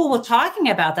I'm cool with talking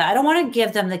about that. I don't want to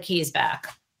give them the keys back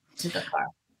to the car.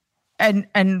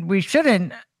 And we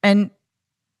shouldn't. And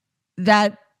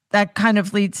that kind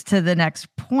of leads to the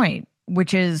next point,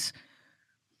 which is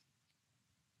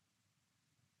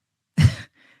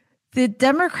the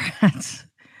Democrats.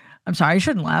 I'm sorry, I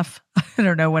shouldn't laugh. I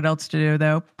don't know what else to do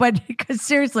though. But because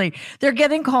seriously, they're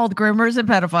getting called groomers and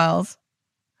pedophiles.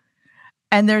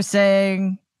 And they're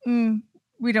saying,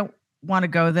 we don't want to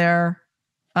go there.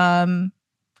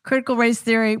 Critical race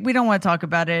theory, we don't want to talk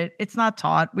about it. It's not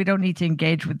taught. We don't need to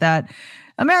engage with that.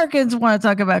 Americans want to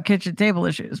talk about kitchen table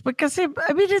issues because,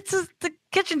 it's the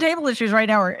kitchen table issues right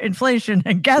now are inflation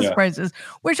and gas prices,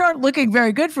 which aren't looking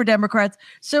very good for Democrats.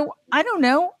 So I don't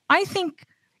know. I think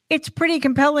it's pretty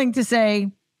compelling to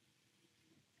say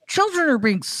children are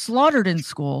being slaughtered in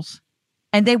schools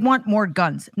and they want more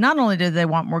guns. Not only do they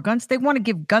want more guns, they want to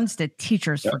give guns to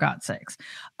teachers, for God's sakes.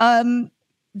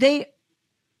 They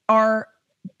are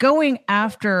going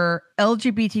after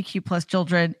LGBTQ plus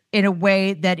children in a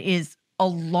way that is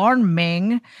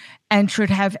alarming and should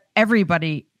have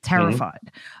everybody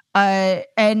terrified.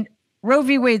 And Roe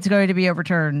v. Wade's going to be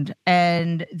overturned,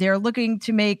 and they're looking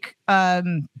to make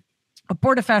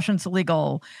abortifacients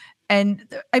illegal. And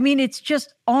it's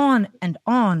just on and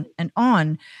on and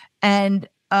on. And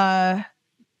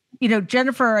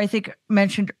Jennifer, I think,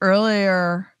 mentioned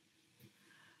earlier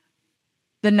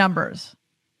the numbers.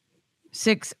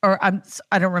 I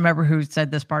don't remember who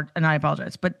said this part, and I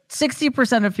apologize, but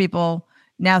 60% of people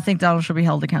now think Donald should be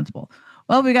held accountable.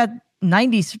 Well, we got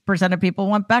 90% of people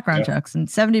want background checks, and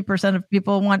 70% of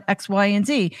people want X, Y, and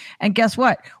Z. And guess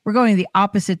what? We're going the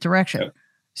opposite direction. Yep.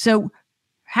 So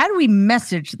how do we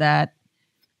message that?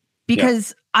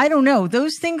 Because I don't know,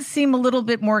 those things seem a little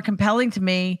bit more compelling to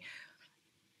me.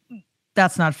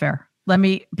 That's not fair.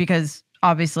 Because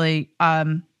obviously,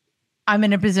 I'm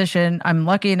in a position, I'm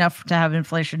lucky enough to have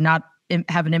inflation not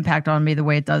have an impact on me the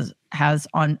way it has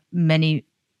on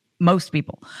most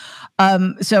people.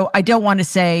 So I don't want to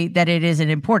say that it isn't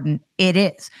important. It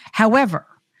is. However,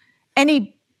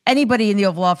 anybody in the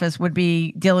Oval Office would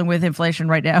be dealing with inflation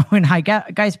right now and high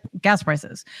gas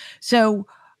prices. So,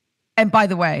 and by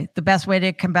the way, the best way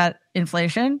to combat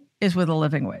inflation is with a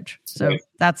living wage. So right.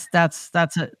 that's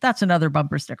another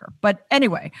bumper sticker. But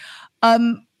anyway,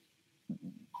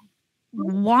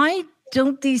 why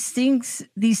don't these things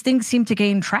seem to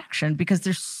gain traction? Because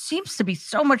there seems to be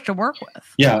so much to work with.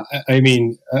 Yeah, I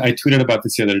tweeted about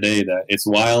this the other day that it's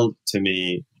wild to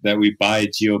me that we buy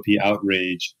GOP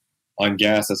outrage on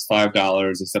gas as $5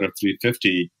 instead of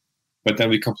 $3.50, but then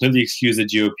we completely excuse the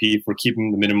GOP for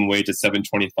keeping the minimum wage at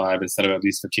 $7.25 instead of at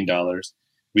least $15.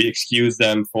 We excuse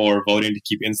them for voting to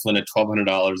keep insulin at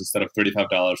 $1,200 instead of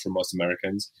 $35 for most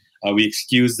Americans. We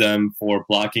excuse them for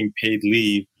blocking paid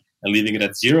leave and leaving it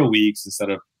at 0 weeks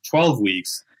instead of 12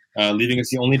 weeks, leaving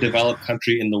us the only developed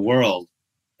country in the world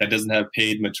that doesn't have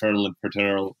paid maternal and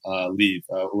paternal leave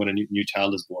when a new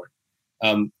child is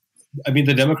born.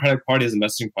 The Democratic Party has a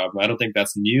messaging problem. I don't think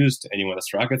that's news to anyone.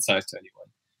 That's rocket science to anyone.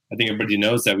 I think everybody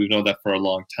knows that. We've known that for a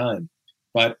long time.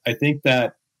 But I think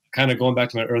that kind of going back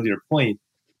to my earlier point,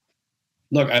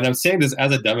 look, and I'm saying this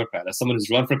as a Democrat, as someone who's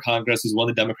run for Congress, who's won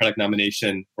the Democratic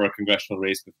nomination for a congressional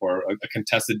race before, a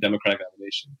contested Democratic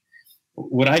nomination.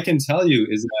 What I can tell you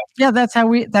is that that's how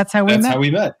we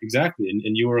met. Exactly.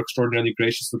 And you were extraordinarily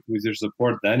gracious with your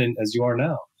support then, and as you are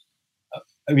now.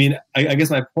 I mean, I guess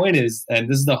my point is, and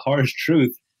this is the harsh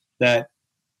truth, that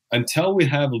until we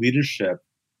have leadership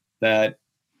that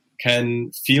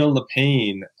can feel the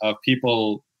pain of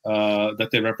people that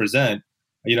they represent,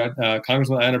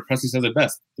 Congressman Ayanna Pressley says it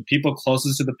best: the people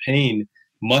closest to the pain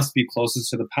must be closest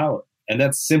to the power, and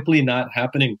that's simply not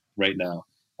happening right now.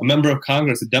 A member of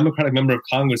Congress, a Democratic member of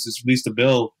Congress, has released a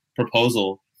bill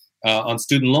proposal on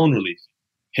student loan relief.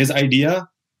 His idea: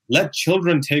 let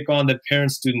children take on their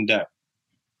parents' student debt.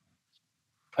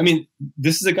 I mean,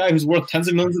 this is a guy who's worth tens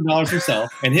of millions of dollars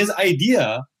himself, and his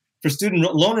idea for student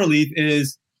loan relief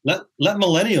is let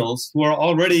millennials, who are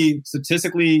already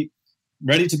statistically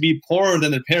ready to be poorer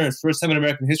than their parents, first time in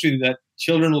American history that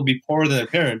children will be poorer than their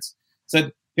parents,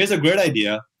 said, here's a great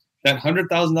idea, that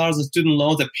 $100,000 in student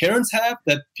loans that parents have,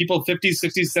 that people 50,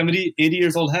 60, 70, 80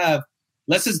 years old have,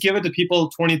 let's just give it to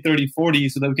people 20, 30, 40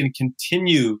 so that we can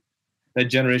continue that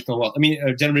generational wealth.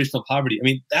 Generational poverty. I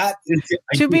mean, that is...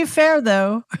 To be fair,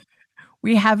 though,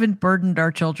 we haven't burdened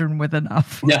our children with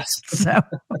enough. Yes. So,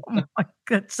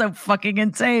 that's so fucking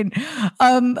insane. These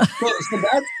are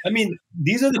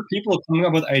the people coming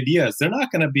up with ideas. They're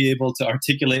not going to be able to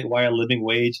articulate why a living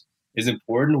wage is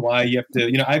important, why you have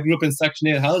to... I grew up in Section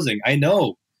 8 housing. I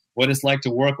know what it's like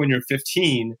to work when you're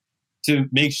 15 to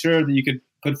make sure that you could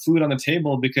put food on the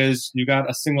table because you got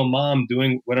a single mom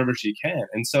doing whatever she can.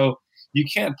 And so you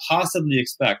can't possibly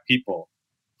expect people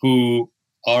who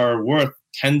are worth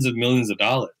tens of millions of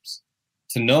dollars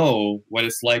to know what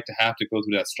it's like to have to go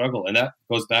through that struggle. And that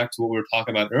goes back to what we were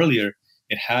talking about earlier.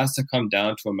 It has to come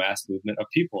down to a mass movement of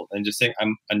people and just saying,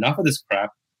 I'm enough of this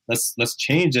crap. Let's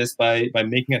change this by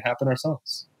making it happen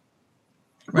ourselves.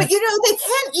 Right. But, they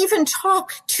can't even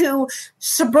talk to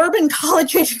suburban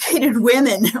college-educated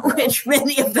women, which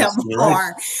many of them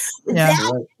are. Yeah.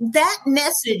 That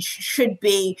message should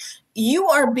be, you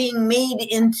are being made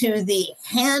into the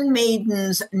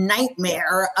handmaiden's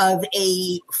nightmare of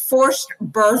a forced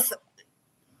birth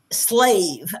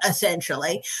slave,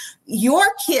 essentially. Your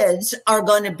kids are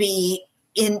going to be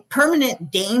in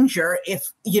permanent danger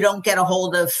if you don't get a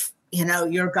hold of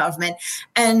your government.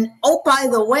 And, oh, by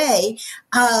the way,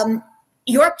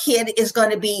 your kid is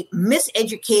going to be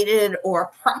miseducated or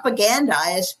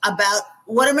propagandized about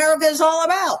what America is all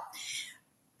about.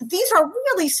 These are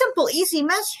really simple, easy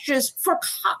messages for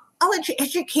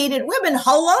college-educated women.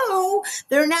 Hello,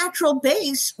 their natural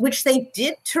base, which they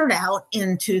did turn out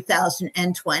in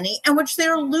 2020 and which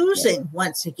they're losing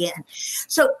once again.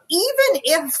 So even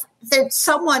if there's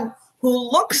someone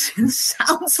who looks and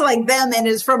sounds like them and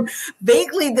is from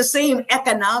vaguely the same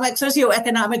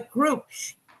socioeconomic group,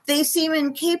 they seem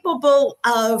incapable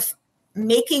of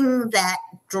making that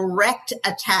direct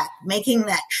attack, making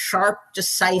that sharp,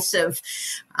 decisive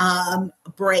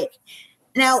break.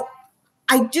 Now,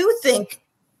 I do think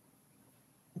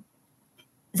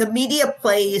the media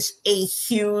plays a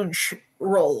huge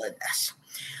role in this.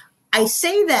 I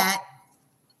say that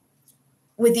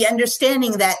with the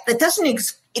understanding that doesn't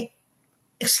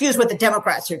excuse what the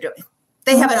Democrats are doing.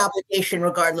 They have an obligation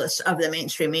regardless of the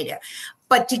mainstream media.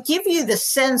 But to give you the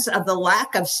sense of the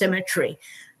lack of symmetry,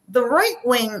 the right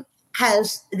wing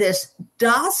has this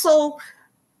docile,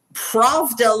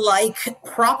 Pravda-like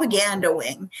propaganda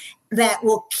wing that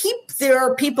will keep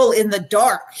their people in the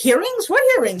dark. Hearings? What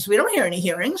hearings? We don't hear any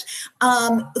hearings.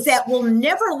 That will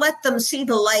never let them see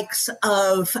the likes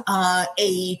of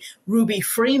a Ruby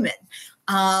Freeman.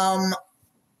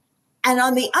 And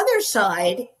on the other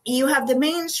side, you have the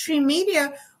mainstream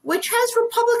media, which has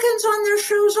Republicans on their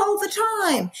shows all the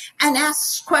time and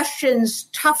asks questions,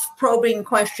 tough probing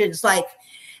questions like,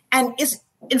 and is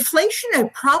inflation a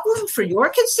problem for your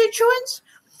constituents?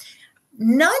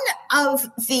 None of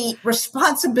the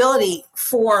responsibility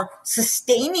for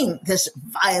sustaining this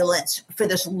violence, for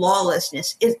this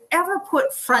lawlessness, is ever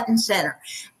put front and center.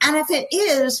 And if it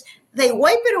is, they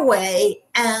wipe it away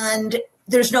and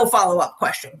there's no follow-up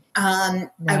question. Right.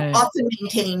 I've often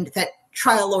maintained that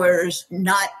trial lawyers,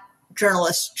 not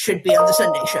journalists, should be on the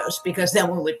Sunday shows because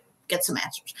then we would get some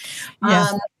answers.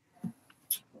 Yeah.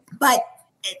 But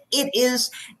it is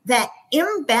that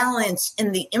imbalance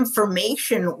in the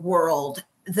information world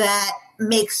that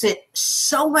makes it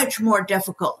so much more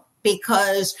difficult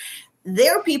because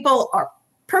their people are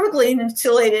perfectly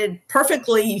insulated,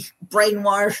 perfectly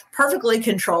brainwashed, perfectly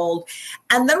controlled.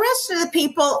 And the rest of the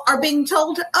people are being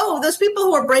told, oh, those people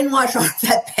who are brainwashed aren't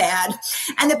that bad.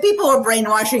 And the people who are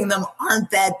brainwashing them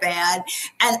aren't that bad.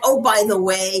 And oh, by the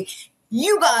way,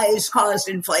 you guys caused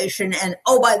inflation. And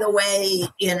oh, by the way,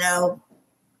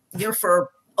 you're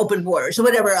for open borders or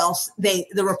whatever else the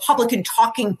Republican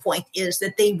talking point is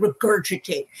that they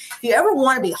regurgitate. If you ever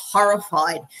want to be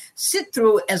horrified, sit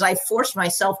through, as I force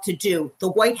myself to do, the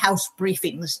White House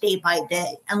briefings day by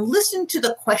day and listen to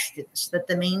the questions that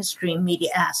the mainstream media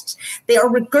asks. They are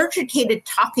regurgitated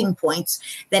talking points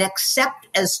that accept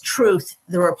as truth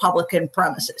the Republican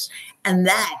premises. And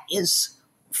that is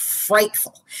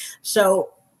frightful. So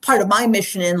part of my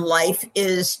mission in life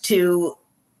is to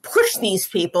push these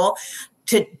people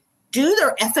to do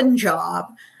their effing job,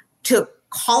 to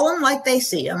call them like they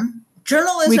see them.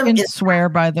 Journalism we can swear,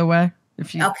 by the way,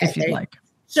 if you'd like.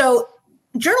 So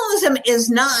journalism is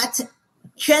not,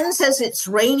 Jen says it's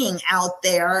raining out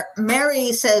there.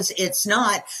 Mary says it's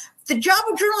not. The job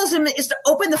of journalism is to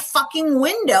open the fucking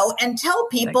window and tell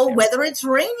people whether it's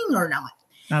raining or not.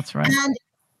 That's right. And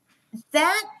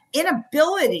that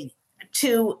inability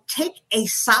to take a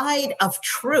side of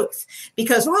truth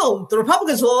because, well, the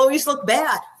Republicans will always look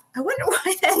bad. I wonder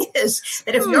why that is,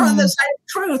 that if you're on the side of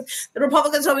truth, the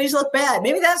Republicans always look bad.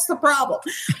 Maybe that's the problem.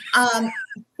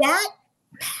 That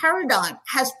paradigm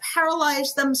has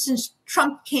paralyzed them since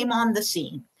Trump came on the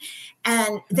scene.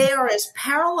 And they are as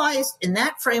paralyzed in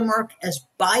that framework as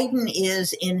Biden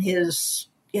is in his,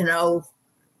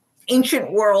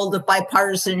 ancient world of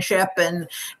bipartisanship and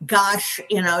gosh,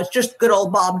 it's just good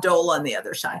old Bob Dole on the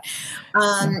other side.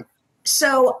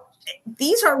 So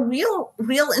these are real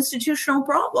institutional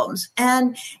problems.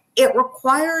 And it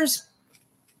requires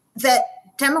that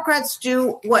Democrats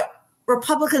do what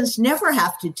Republicans never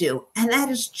have to do. And that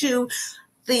is to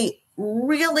the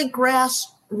really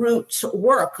grassroots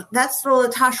work. That's the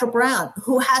Latasha Brown,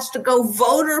 who has to go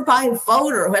voter by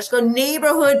voter, who has to go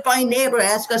neighborhood by neighborhood,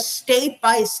 has to go state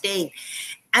by state.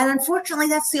 And unfortunately,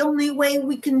 that's the only way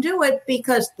we can do it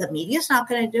because the media's not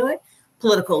going to do it.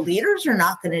 Political leaders are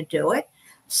not going to do it.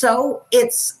 So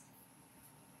it's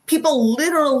people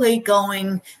literally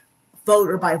going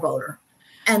voter by voter.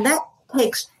 And that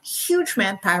takes huge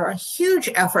manpower, a huge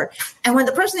effort. And when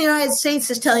the president of the United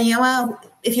States is telling you, well,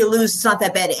 if you lose, it's not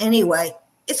that bad anyway,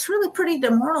 it's really pretty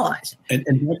demoralizing.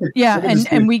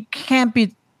 And we can't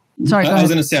be. Sorry, I was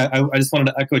going to say, I just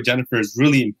wanted to echo Jennifer's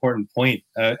really important point.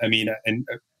 And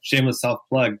shameless self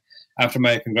plug. After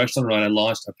my congressional run, I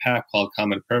launched a PAC called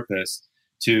Common Purpose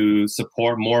to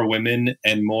support more women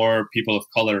and more people of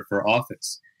color for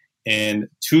office. And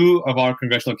two of our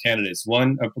congressional candidates,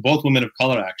 both women of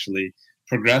color actually,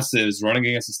 progressives running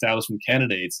against establishment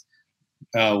candidates,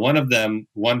 one of them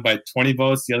won by 20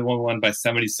 votes, the other one won by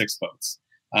 76 votes.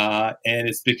 And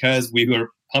it's because we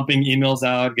were pumping emails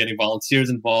out, getting volunteers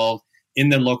involved in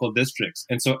their local districts.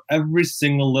 And so every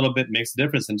single little bit makes a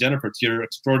difference. And Jennifer, to your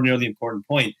extraordinarily important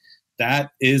point,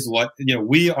 that is what,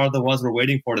 we are the ones we're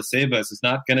waiting for to save us. It's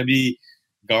not going to be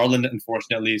Garland,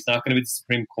 unfortunately. It's not going to be the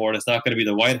Supreme Court. It's not going to be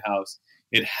the White House.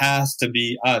 It has to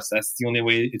be us. That's the only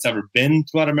way it's ever been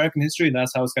throughout American history. And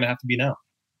that's how it's going to have to be now.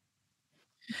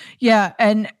 Yeah.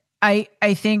 And I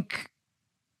think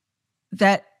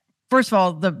that, first of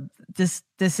all, this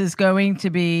is going to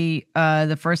be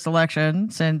the first election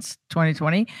since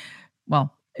 2020.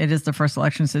 Well, it is the first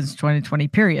election since 2020,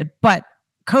 period. But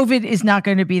COVID is not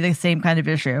going to be the same kind of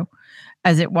issue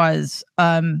as it was.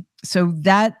 So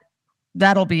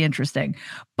that'll be interesting.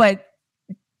 But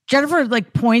Jennifer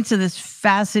points to this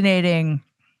fascinating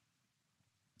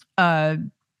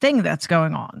thing that's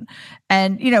going on.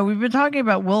 And, we've been talking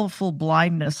about willful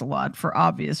blindness a lot for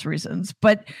obvious reasons,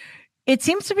 but it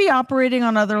seems to be operating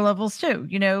on other levels too.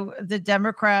 The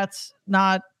Democrats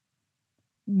not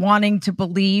wanting to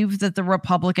believe that the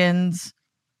Republicans,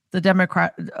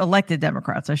 elected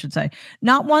Democrats, I should say,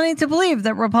 not wanting to believe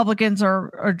that Republicans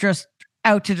are just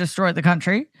out to destroy the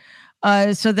country.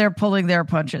 So they're pulling their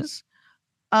punches.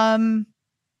 And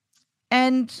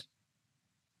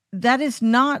that is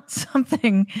not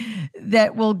something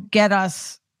that will get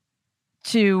us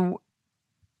to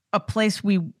a place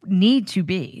we need to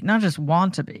be, not just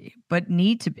want to be, but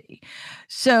need to be.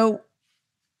 So,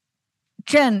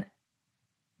 Jen,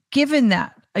 given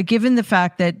the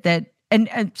fact that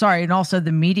and also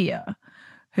the media,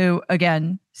 who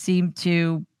again seem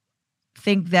to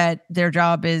think that their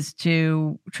job is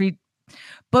to treat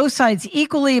both sides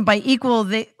equally, and by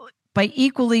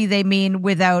equally they mean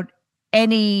without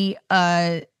any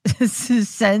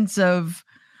sense of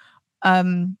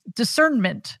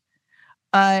discernment,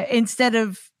 instead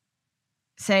of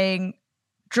saying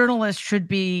journalists should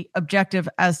be objective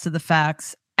as to the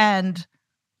facts and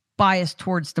biased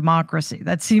towards democracy.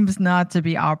 That seems not to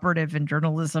be operative in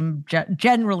journalism,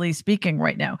 generally speaking,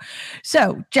 right now.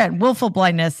 So, Jen, willful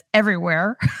blindness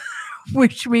everywhere,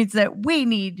 which means that we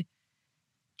need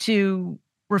to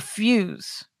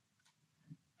refuse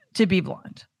to be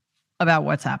blind about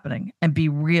what's happening and be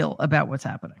real about what's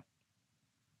happening.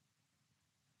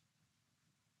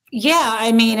 Yeah,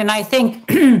 I mean, and I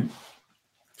think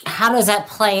how does that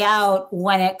play out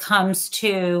when it comes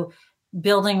to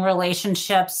building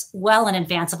relationships well in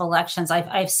advance of elections?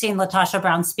 I've seen LaTosha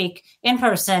Brown speak in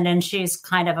person, and she's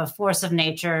kind of a force of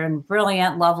nature and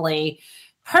brilliant, lovely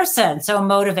person, so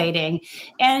motivating.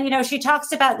 And, you know, she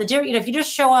talks about if you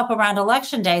just show up around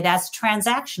election day, that's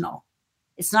transactional.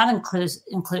 It's not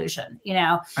inclusion, you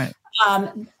know. Right.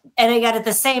 And again, at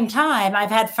the same time, I've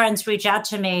had friends reach out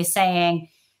to me saying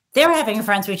they're having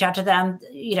friends reach out to them.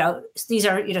 You know, these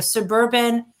are, you know,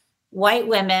 suburban white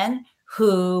women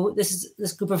who,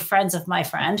 this group of friends of my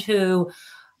friend who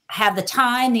have the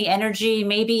time, the energy,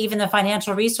 maybe even the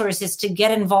financial resources to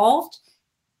get involved.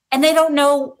 And they don't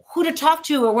know who to talk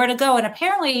to or where to go. And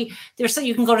apparently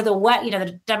you can go to the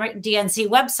DNC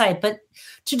website, but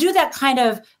to do that kind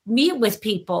of meet with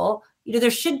people, you know,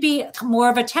 there should be more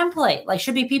of a template. Like,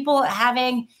 should be people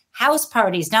having house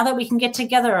parties now that we can get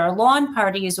together, or lawn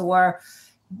parties, or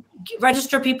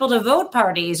register people to vote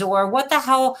parties, or what the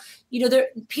hell, you know,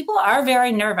 people are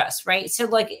very nervous, right? So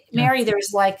like, Mary,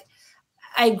 there's like,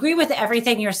 I agree with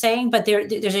everything you're saying, but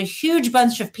there's a huge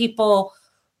bunch of people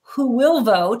who will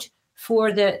vote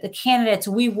for the candidates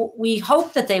we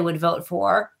hope that they would vote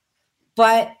for,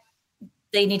 but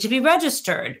they need to be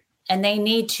registered, and they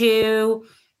need to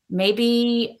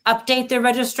maybe update their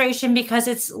registration because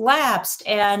it's lapsed,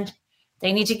 and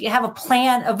they need to have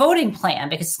a voting plan,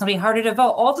 because it's going to be harder to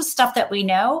vote. All the stuff that we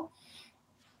know.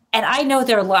 And I know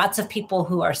there are lots of people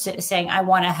who are saying, I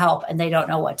want to help, and they don't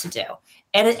know what to do.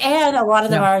 And a lot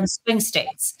of them are in swing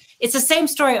states. It's the same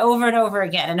story over and over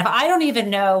again. And if I don't even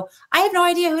know, I have no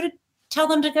idea who to tell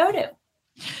them to go to.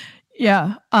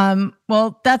 Yeah.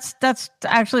 Well, that's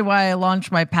actually why I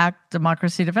launched my PAC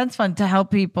Democracy Defense Fund, to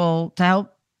help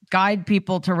guide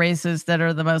people to races that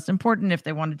are the most important if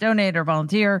they want to donate or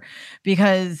volunteer,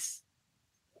 because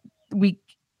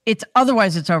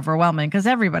otherwise it's overwhelming because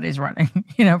everybody's running,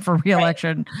 you know, for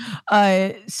re-election.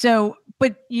 Right.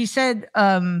 But you said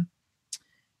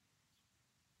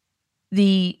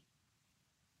the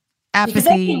apathy. Because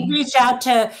they can reach out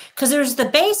because there's the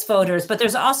base voters, but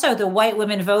there's also the white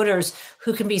women voters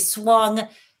who can be swung.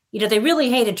 You know, they really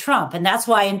hated Trump. And that's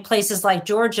why in places like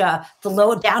Georgia, the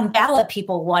low down ballot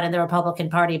people won in the Republican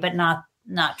Party, but not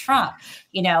Trump,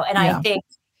 you know. And I think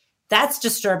that's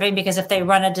disturbing, because if they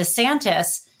run a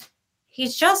DeSantis,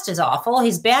 he's just as awful.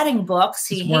 He's banning books.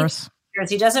 He hates worse.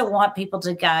 He doesn't want people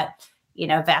to get, you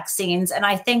know, vaccines. And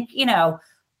I think, you know,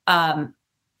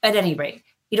 at any rate,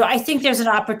 you know, I think there's an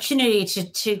opportunity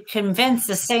to convince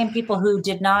the same people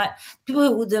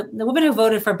the women who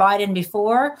voted for Biden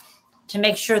before, to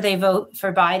make sure they vote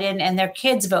for Biden and their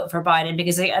kids vote for Biden,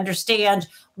 because they understand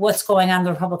what's going on in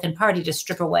the Republican Party to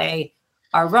strip away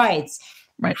our rights.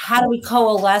 Right. How do we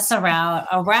coalesce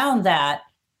around that?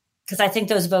 Because I think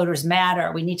those voters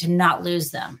matter. We need to not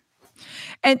lose them.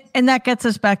 And that gets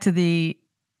us back to the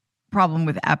problem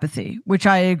with apathy, which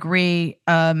I agree.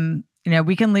 You know,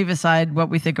 we can leave aside what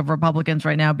we think of Republicans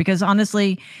right now, because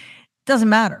honestly, it doesn't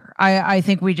matter. I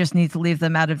think we just need to leave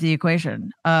them out of the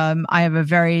equation. I have a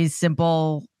very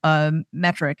simple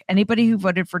metric. Anybody who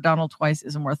voted for Donald twice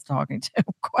isn't worth talking to.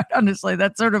 Quite honestly,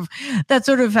 that's sort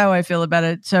of how I feel about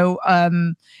it. So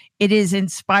it is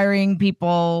inspiring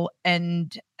people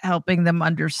and helping them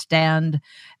understand.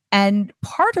 And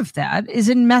part of that is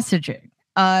in messaging.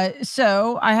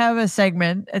 So I have a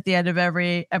segment at the end of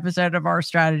every episode of our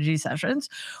strategy sessions,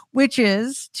 which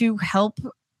is to help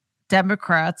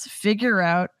Democrats figure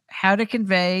out how to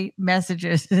convey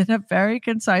messages in a very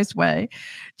concise way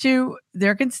to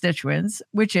their constituents,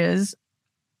 which is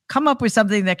come up with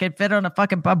something that can fit on a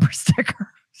fucking bumper sticker.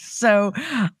 So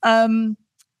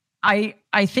I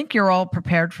think you're all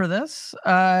prepared for this.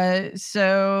 I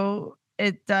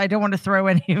don't want to throw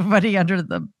anybody under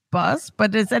the bus,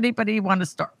 but does anybody want to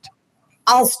start?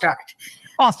 I'll start.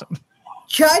 Awesome.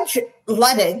 Judge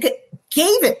Luttig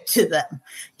gave it to them.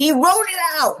 He wrote it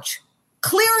out.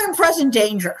 Clear and present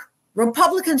danger.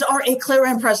 Republicans are a clear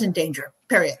and present danger,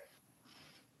 period.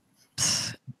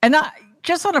 And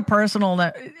just on a personal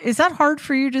note, is that hard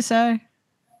for you to say,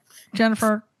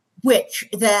 Jennifer? Which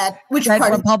that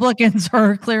Republicans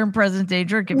are clear and present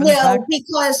danger? No,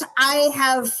 because I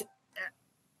have,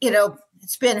 you know,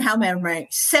 it's been how many,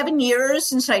 7 years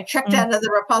since I checked out of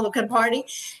the Republican Party.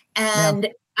 And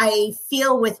I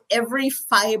feel with every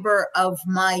fiber of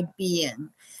my being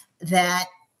that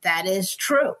is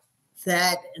true,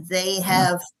 that they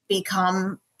have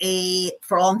become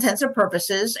for all intents and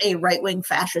purposes, a right-wing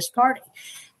fascist party,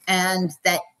 and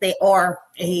that they are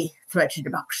a threat to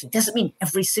democracy. Doesn't mean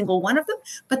every single one of them,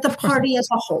 but the party as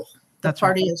a whole. As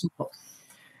a whole.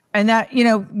 And that,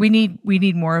 we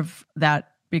need more of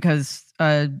that, because,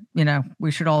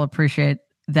 we should all appreciate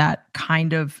that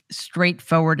kind of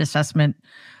straightforward assessment,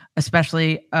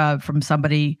 especially from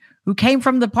somebody who came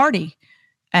from the party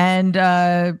and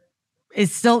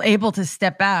is still able to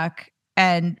step back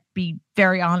and be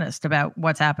very honest about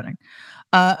what's happening.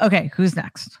 Okay, who's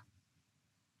next?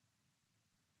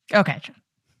 Okay.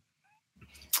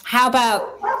 How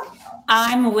about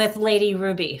I'm with Lady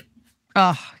Ruby?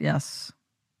 Oh, yes.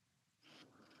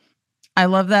 I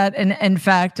love that. And in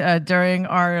fact, during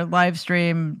our live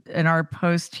stream and our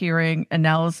post-hearing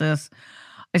analysis,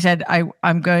 I said,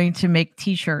 I'm going to make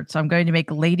t-shirts. I'm going to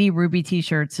make Lady Ruby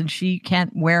t-shirts, and she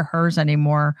can't wear hers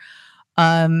anymore.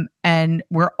 And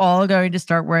we're all going to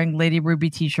start wearing Lady Ruby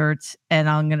t-shirts, and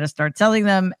I'm going to start selling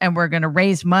them, and we're going to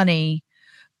raise money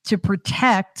to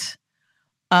protect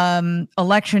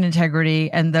election integrity.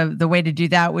 And the way to do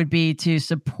that would be to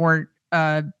support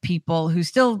people who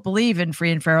still believe in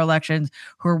free and fair elections,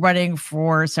 who are running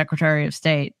for Secretary of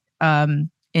State in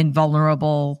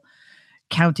vulnerable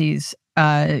counties.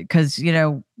 Because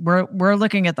we're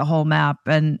looking at the whole map,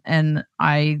 and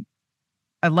I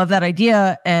love that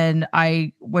idea, and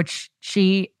what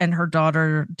she and her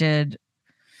daughter did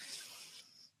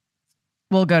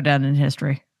will go down in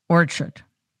history, or it should.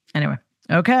 Anyway,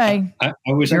 okay. I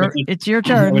wish it's your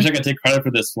turn. I wish I could take credit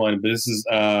for this one, but this is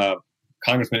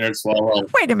Congressman Eric Swalwell.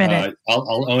 Wait a minute.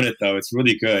 I'll own it, though. It's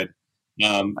really good.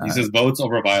 He says votes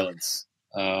over violence.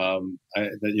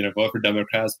 Vote for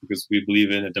Democrats because we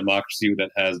believe in a democracy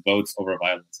that has votes over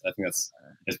violence. I think that's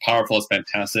as powerful, it's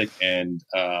fantastic, and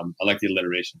I like the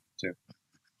alliteration too.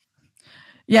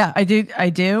 Yeah, I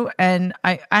do, and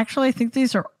I actually think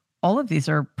all of these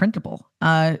are printable.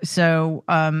 So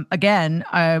again,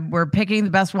 we're picking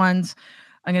the best ones.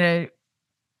 I'm going to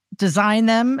design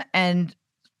them and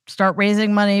start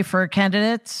raising money for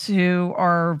candidates who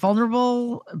are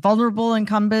vulnerable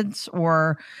incumbents,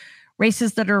 or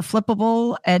races that are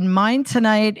flippable. And mine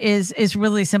tonight is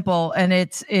really simple, and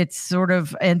it's sort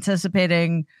of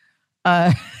anticipating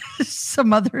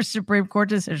some other Supreme Court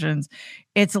decisions.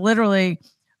 It's literally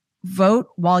vote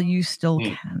while you still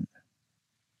can.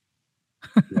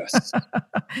 Yes.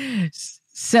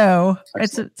 So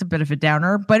it's a bit of a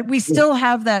downer, but we still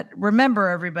have that. Remember,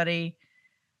 everybody,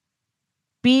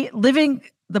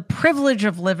 the privilege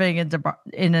of living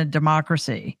in a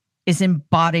democracy is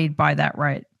embodied by that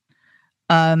right.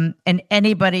 And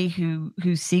anybody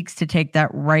who seeks to take that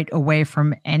right away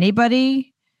from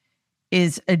anybody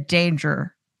is a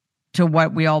danger to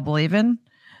what we all believe in.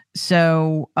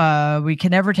 So we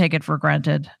can never take it for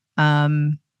granted.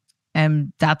 And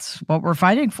that's what we're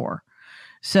fighting for.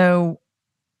 So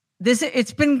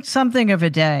it's been something of a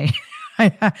day,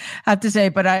 I have to say,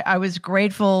 but I was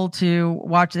grateful to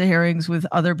watch the hearings with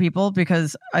other people,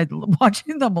 because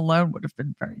watching them alone would have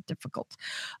been very difficult.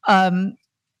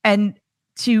 And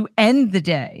to end the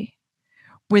day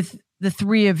with the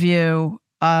three of you,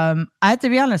 I have to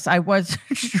be honest, I wasn't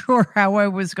sure how I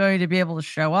was going to be able to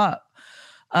show up,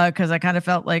 because I kind of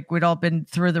felt like we'd all been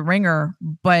through the ringer,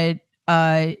 but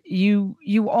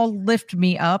you all lift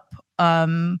me up.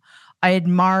 I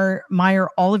admire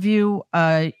all of you.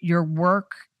 Your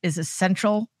work is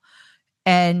essential,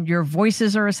 and your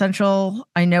voices are essential.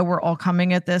 I know we're all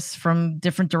coming at this from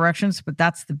different directions, but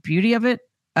that's the beauty of it.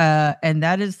 And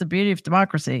that is the beauty of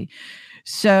democracy.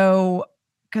 So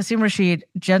Qasim Rashid,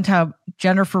 Taub,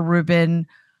 Jennifer Rubin,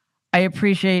 I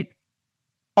appreciate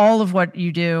all of what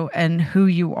you do and who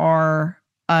you are.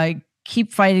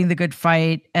 Keep fighting the good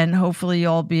fight, and hopefully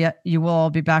you will all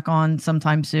be back on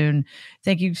sometime soon.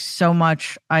 Thank you so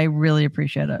much. I really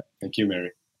appreciate it. Thank you,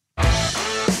 Mary.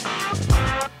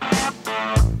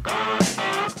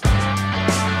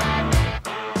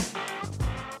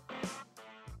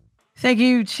 Thank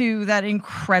you to that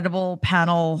incredible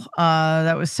panel.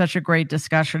 That was such a great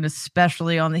discussion,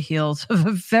 especially on the heels of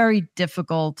a very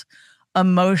difficult,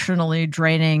 emotionally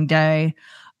draining day.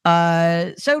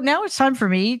 So now it's time for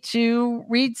me to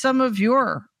read some of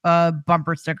your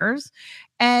bumper stickers.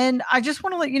 And I just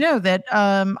want to let you know that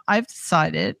I've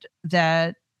decided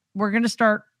that we're going to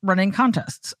start running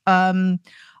contests. I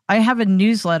have a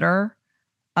newsletter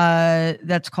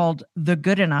that's called The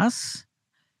Good in Us.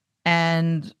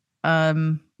 And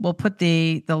We'll put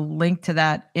the link to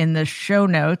that in the show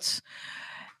notes.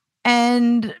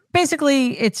 And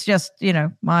basically, it's just,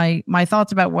 my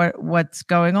thoughts about what's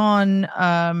going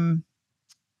on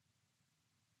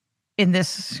in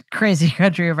this crazy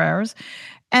country of ours.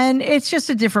 And it's just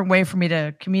a different way for me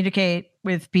to communicate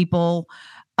with people.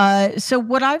 So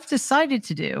what I've decided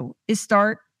to do is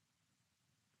start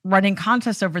running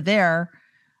contests over there.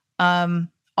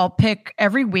 I'll pick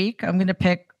every week. I'm going to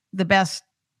pick the best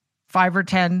 5 or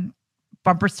 10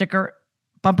 bumper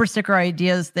sticker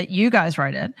ideas that you guys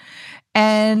write in.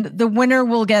 And the winner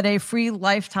will get a free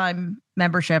lifetime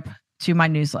membership to my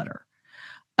newsletter.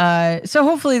 So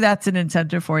hopefully that's an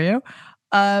incentive for you.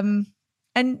 And,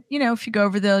 if you go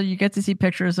over there, you get to see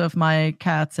pictures of my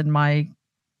cats and my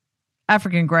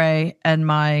African gray and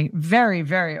my very,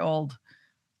 very old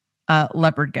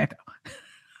leopard gecko.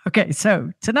 Okay,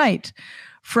 so tonight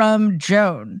from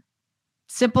Joan,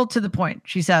 simple to the point.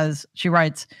 She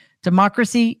writes,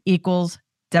 democracy equals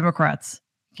Democrats.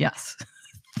 Yes.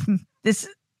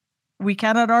 We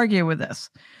cannot argue with this.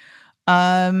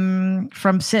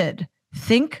 From Sid,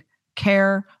 think,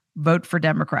 care, vote for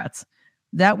Democrats.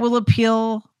 That will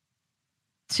appeal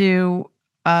to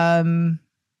a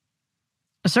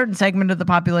certain segment of the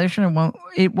population, and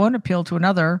it won't appeal to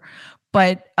another.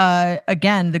 But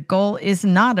again, the goal is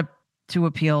not to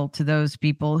appeal to those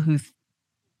people who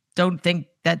don't think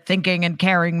that thinking and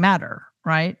caring matter,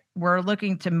 right? We're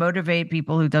looking to motivate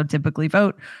people who don't typically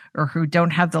vote or who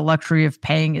don't have the luxury of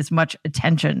paying as much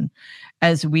attention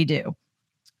as we do.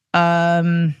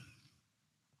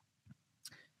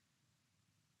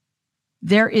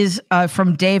 There is,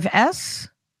 from Dave S.,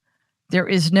 there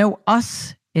is no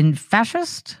us in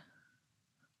fascist.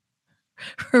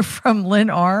 From Lynn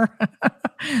R.,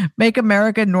 make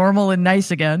America normal and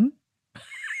nice again.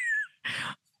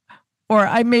 Or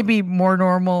I may be more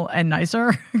normal and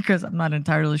nicer because I'm not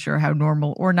entirely sure how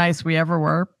normal or nice we ever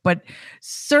were, but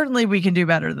certainly we can do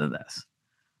better than this.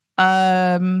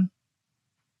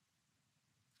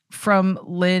 From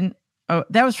Lynn,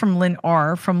 that was from Lynn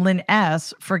R. From Lynn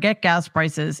S., forget gas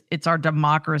prices. It's our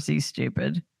democracy,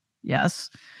 stupid. Yes.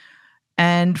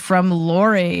 And from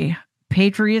Lori,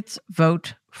 patriots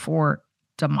vote for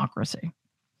democracy.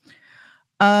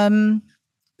 So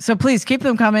please keep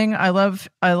them coming. I love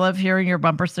hearing your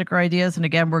bumper sticker ideas. And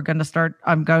again, I'm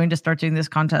going to start doing this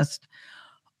contest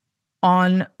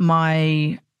on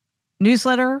my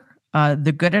newsletter,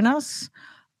 The Good in Us.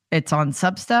 It's on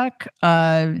Substack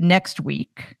next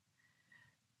week.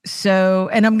 So,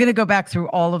 and I'm going to go back through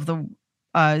all of the,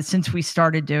 since we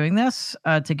started doing this,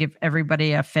 to give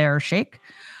everybody a fair shake.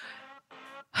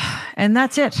 And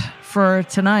that's it for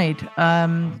tonight.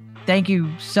 Thank you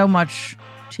so much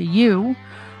to you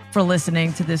for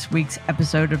listening to this week's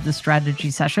episode of the Strategy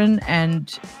Session,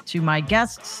 and to my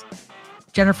guests,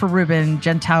 Jennifer Rubin,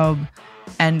 Jen Taub,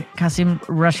 and Qasim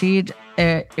Rashid.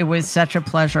 It was such a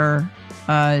pleasure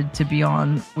to be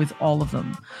on with all of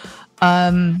them.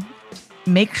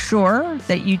 Make sure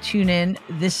that you tune in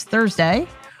this Thursday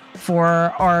for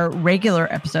our regular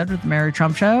episode of the Mary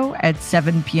Trump Show at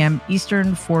 7 p.m.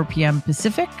 Eastern, 4 p.m.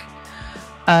 Pacific.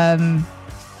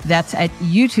 That's at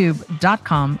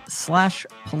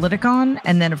youtube.com/Politicon.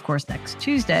 And then, of course, next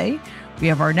Tuesday, we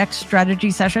have our next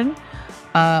strategy session,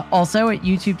 also at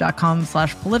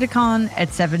youtube.com/Politicon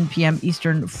at 7 p.m.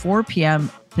 Eastern, 4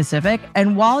 p.m. Pacific.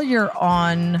 And while you're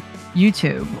on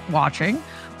YouTube watching,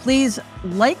 please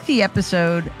like the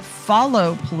episode,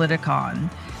 follow Politicon,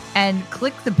 and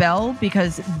click the bell,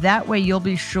 because that way you'll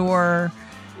be sure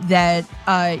that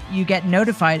you get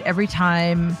notified every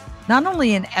time not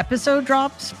only an episode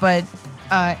drops, but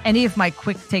any of my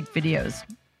quick hit videos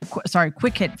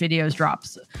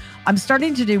drops. I'm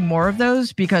starting to do more of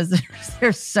those because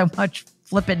there's so much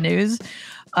flippin' news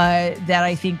that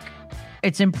I think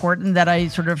it's important that I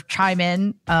sort of chime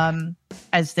in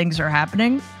as things are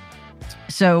happening.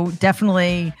 So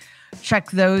definitely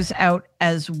check those out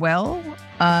as well.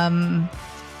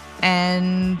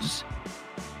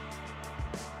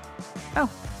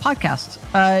 Podcasts.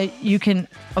 You can,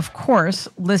 of course,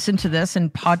 listen to this in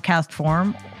podcast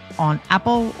form on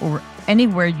Apple or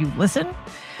anywhere you listen.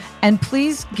 And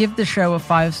please give the show a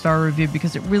 5-star review,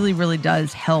 because it really, really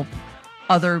does help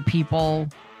other people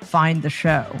find the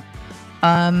show.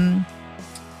 And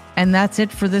that's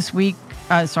it for this week.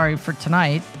 For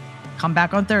tonight. Come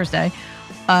back on Thursday.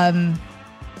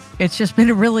 It's just been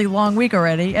a really long week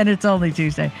already, and it's only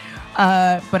Tuesday.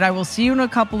 But I will see you in a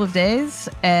couple of days.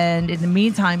 And in the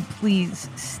meantime, please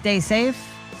stay safe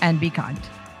and be kind.